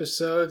those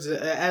episodes,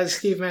 as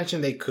Steve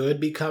mentioned, they could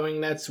be coming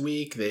next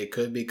week. They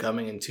could be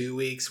coming in 2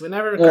 weeks.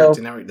 Whenever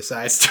Cartoon Network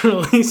decides to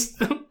release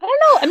them. I don't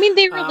know. I mean,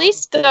 they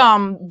released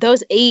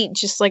those 8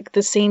 just like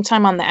the same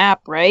time on the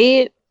app,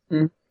 right?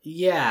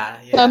 Yeah.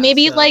 So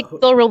maybe like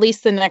they'll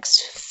release the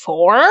next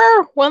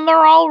 4 when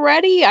they're all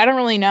ready. I don't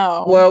really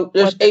know. Well,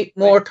 there's 8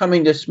 more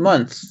coming this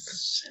month.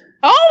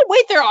 Oh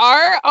wait, there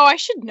are. Oh, I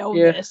should know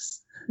this.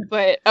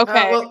 But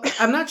okay. Well,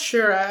 I'm not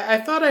sure. I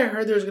thought I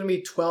heard there's going to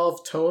be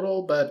 12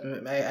 total, but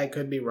I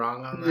could be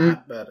wrong on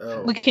that.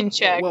 But we can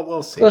check.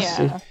 We'll see.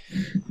 Yeah.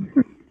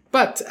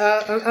 But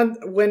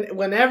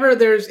whenever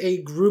there's a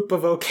group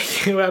of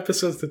OKKO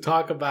episodes to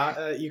talk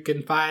about, you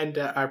can find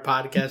our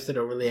podcast at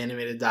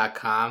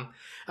overlyanimated.com.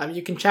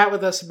 You can chat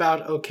with us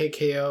about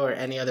OKKO or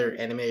any other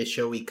animated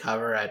show we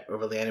cover at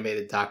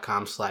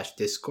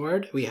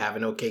overlyanimated.com/Discord. We have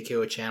an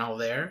OKKO channel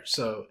there,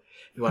 so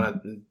if you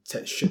want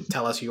to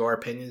tell us your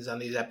opinions on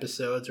these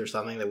episodes or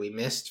something that we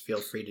missed,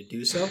 feel free to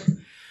do so.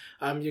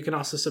 You can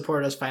also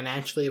support us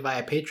financially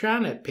via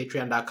Patreon at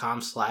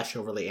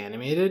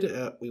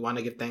patreon.com/overlyanimated. We want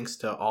to give thanks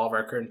to all of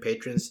our current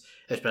patrons,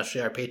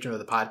 especially our patron of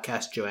the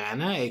podcast,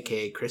 Joanna,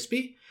 aka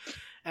Crispy.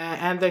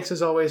 And thanks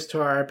as always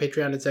to our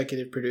Patreon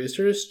executive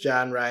producers,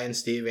 John, Ryan,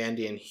 Steve,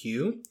 Andy, and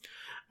Hugh.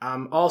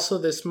 Also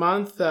this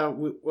month,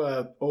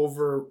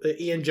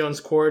 Ian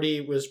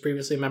Jones-Cordy was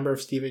previously a member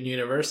of Steven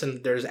Universe,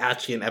 and there's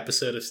actually an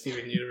episode of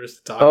Steven Universe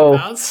to talk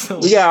about. So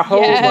we got a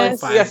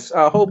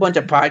whole bunch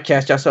of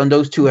podcasts just on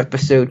those 2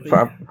 episodes,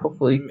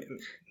 hopefully.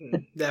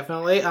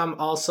 Definitely.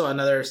 Also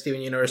another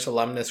Steven Universe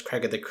alumnus,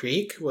 Craig of the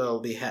Creek,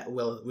 we have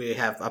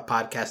a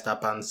podcast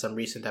up on some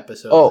recent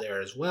episodes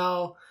there as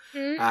well.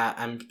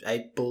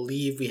 I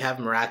believe we have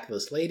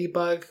Miraculous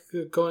Ladybug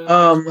going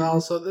on as well.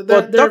 So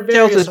there are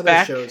various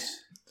other shows.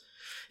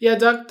 Yeah,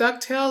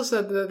 DuckTales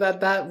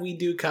that we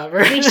do cover.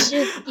 We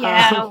should,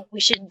 we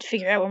should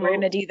figure out when we're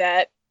gonna do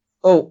that.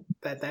 Oh,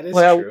 that is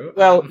true.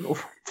 Well,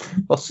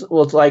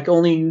 it's like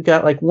only you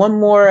got like one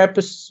more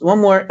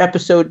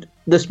episode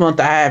this month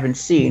I haven't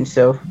seen.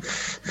 So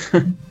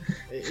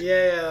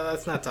yeah,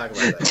 let's not talk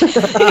about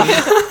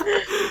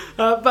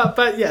that.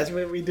 But yes,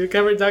 we do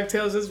cover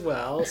DuckTales as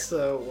well,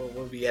 so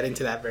we'll be getting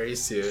to that very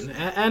soon,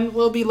 and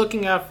we'll be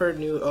looking out for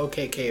new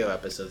OKKO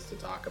episodes to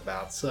talk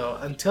about. So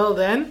until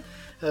then.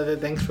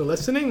 Thanks for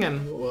listening,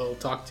 and we'll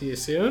talk to you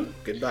soon.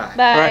 Goodbye.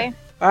 Bye.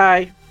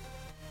 Bye.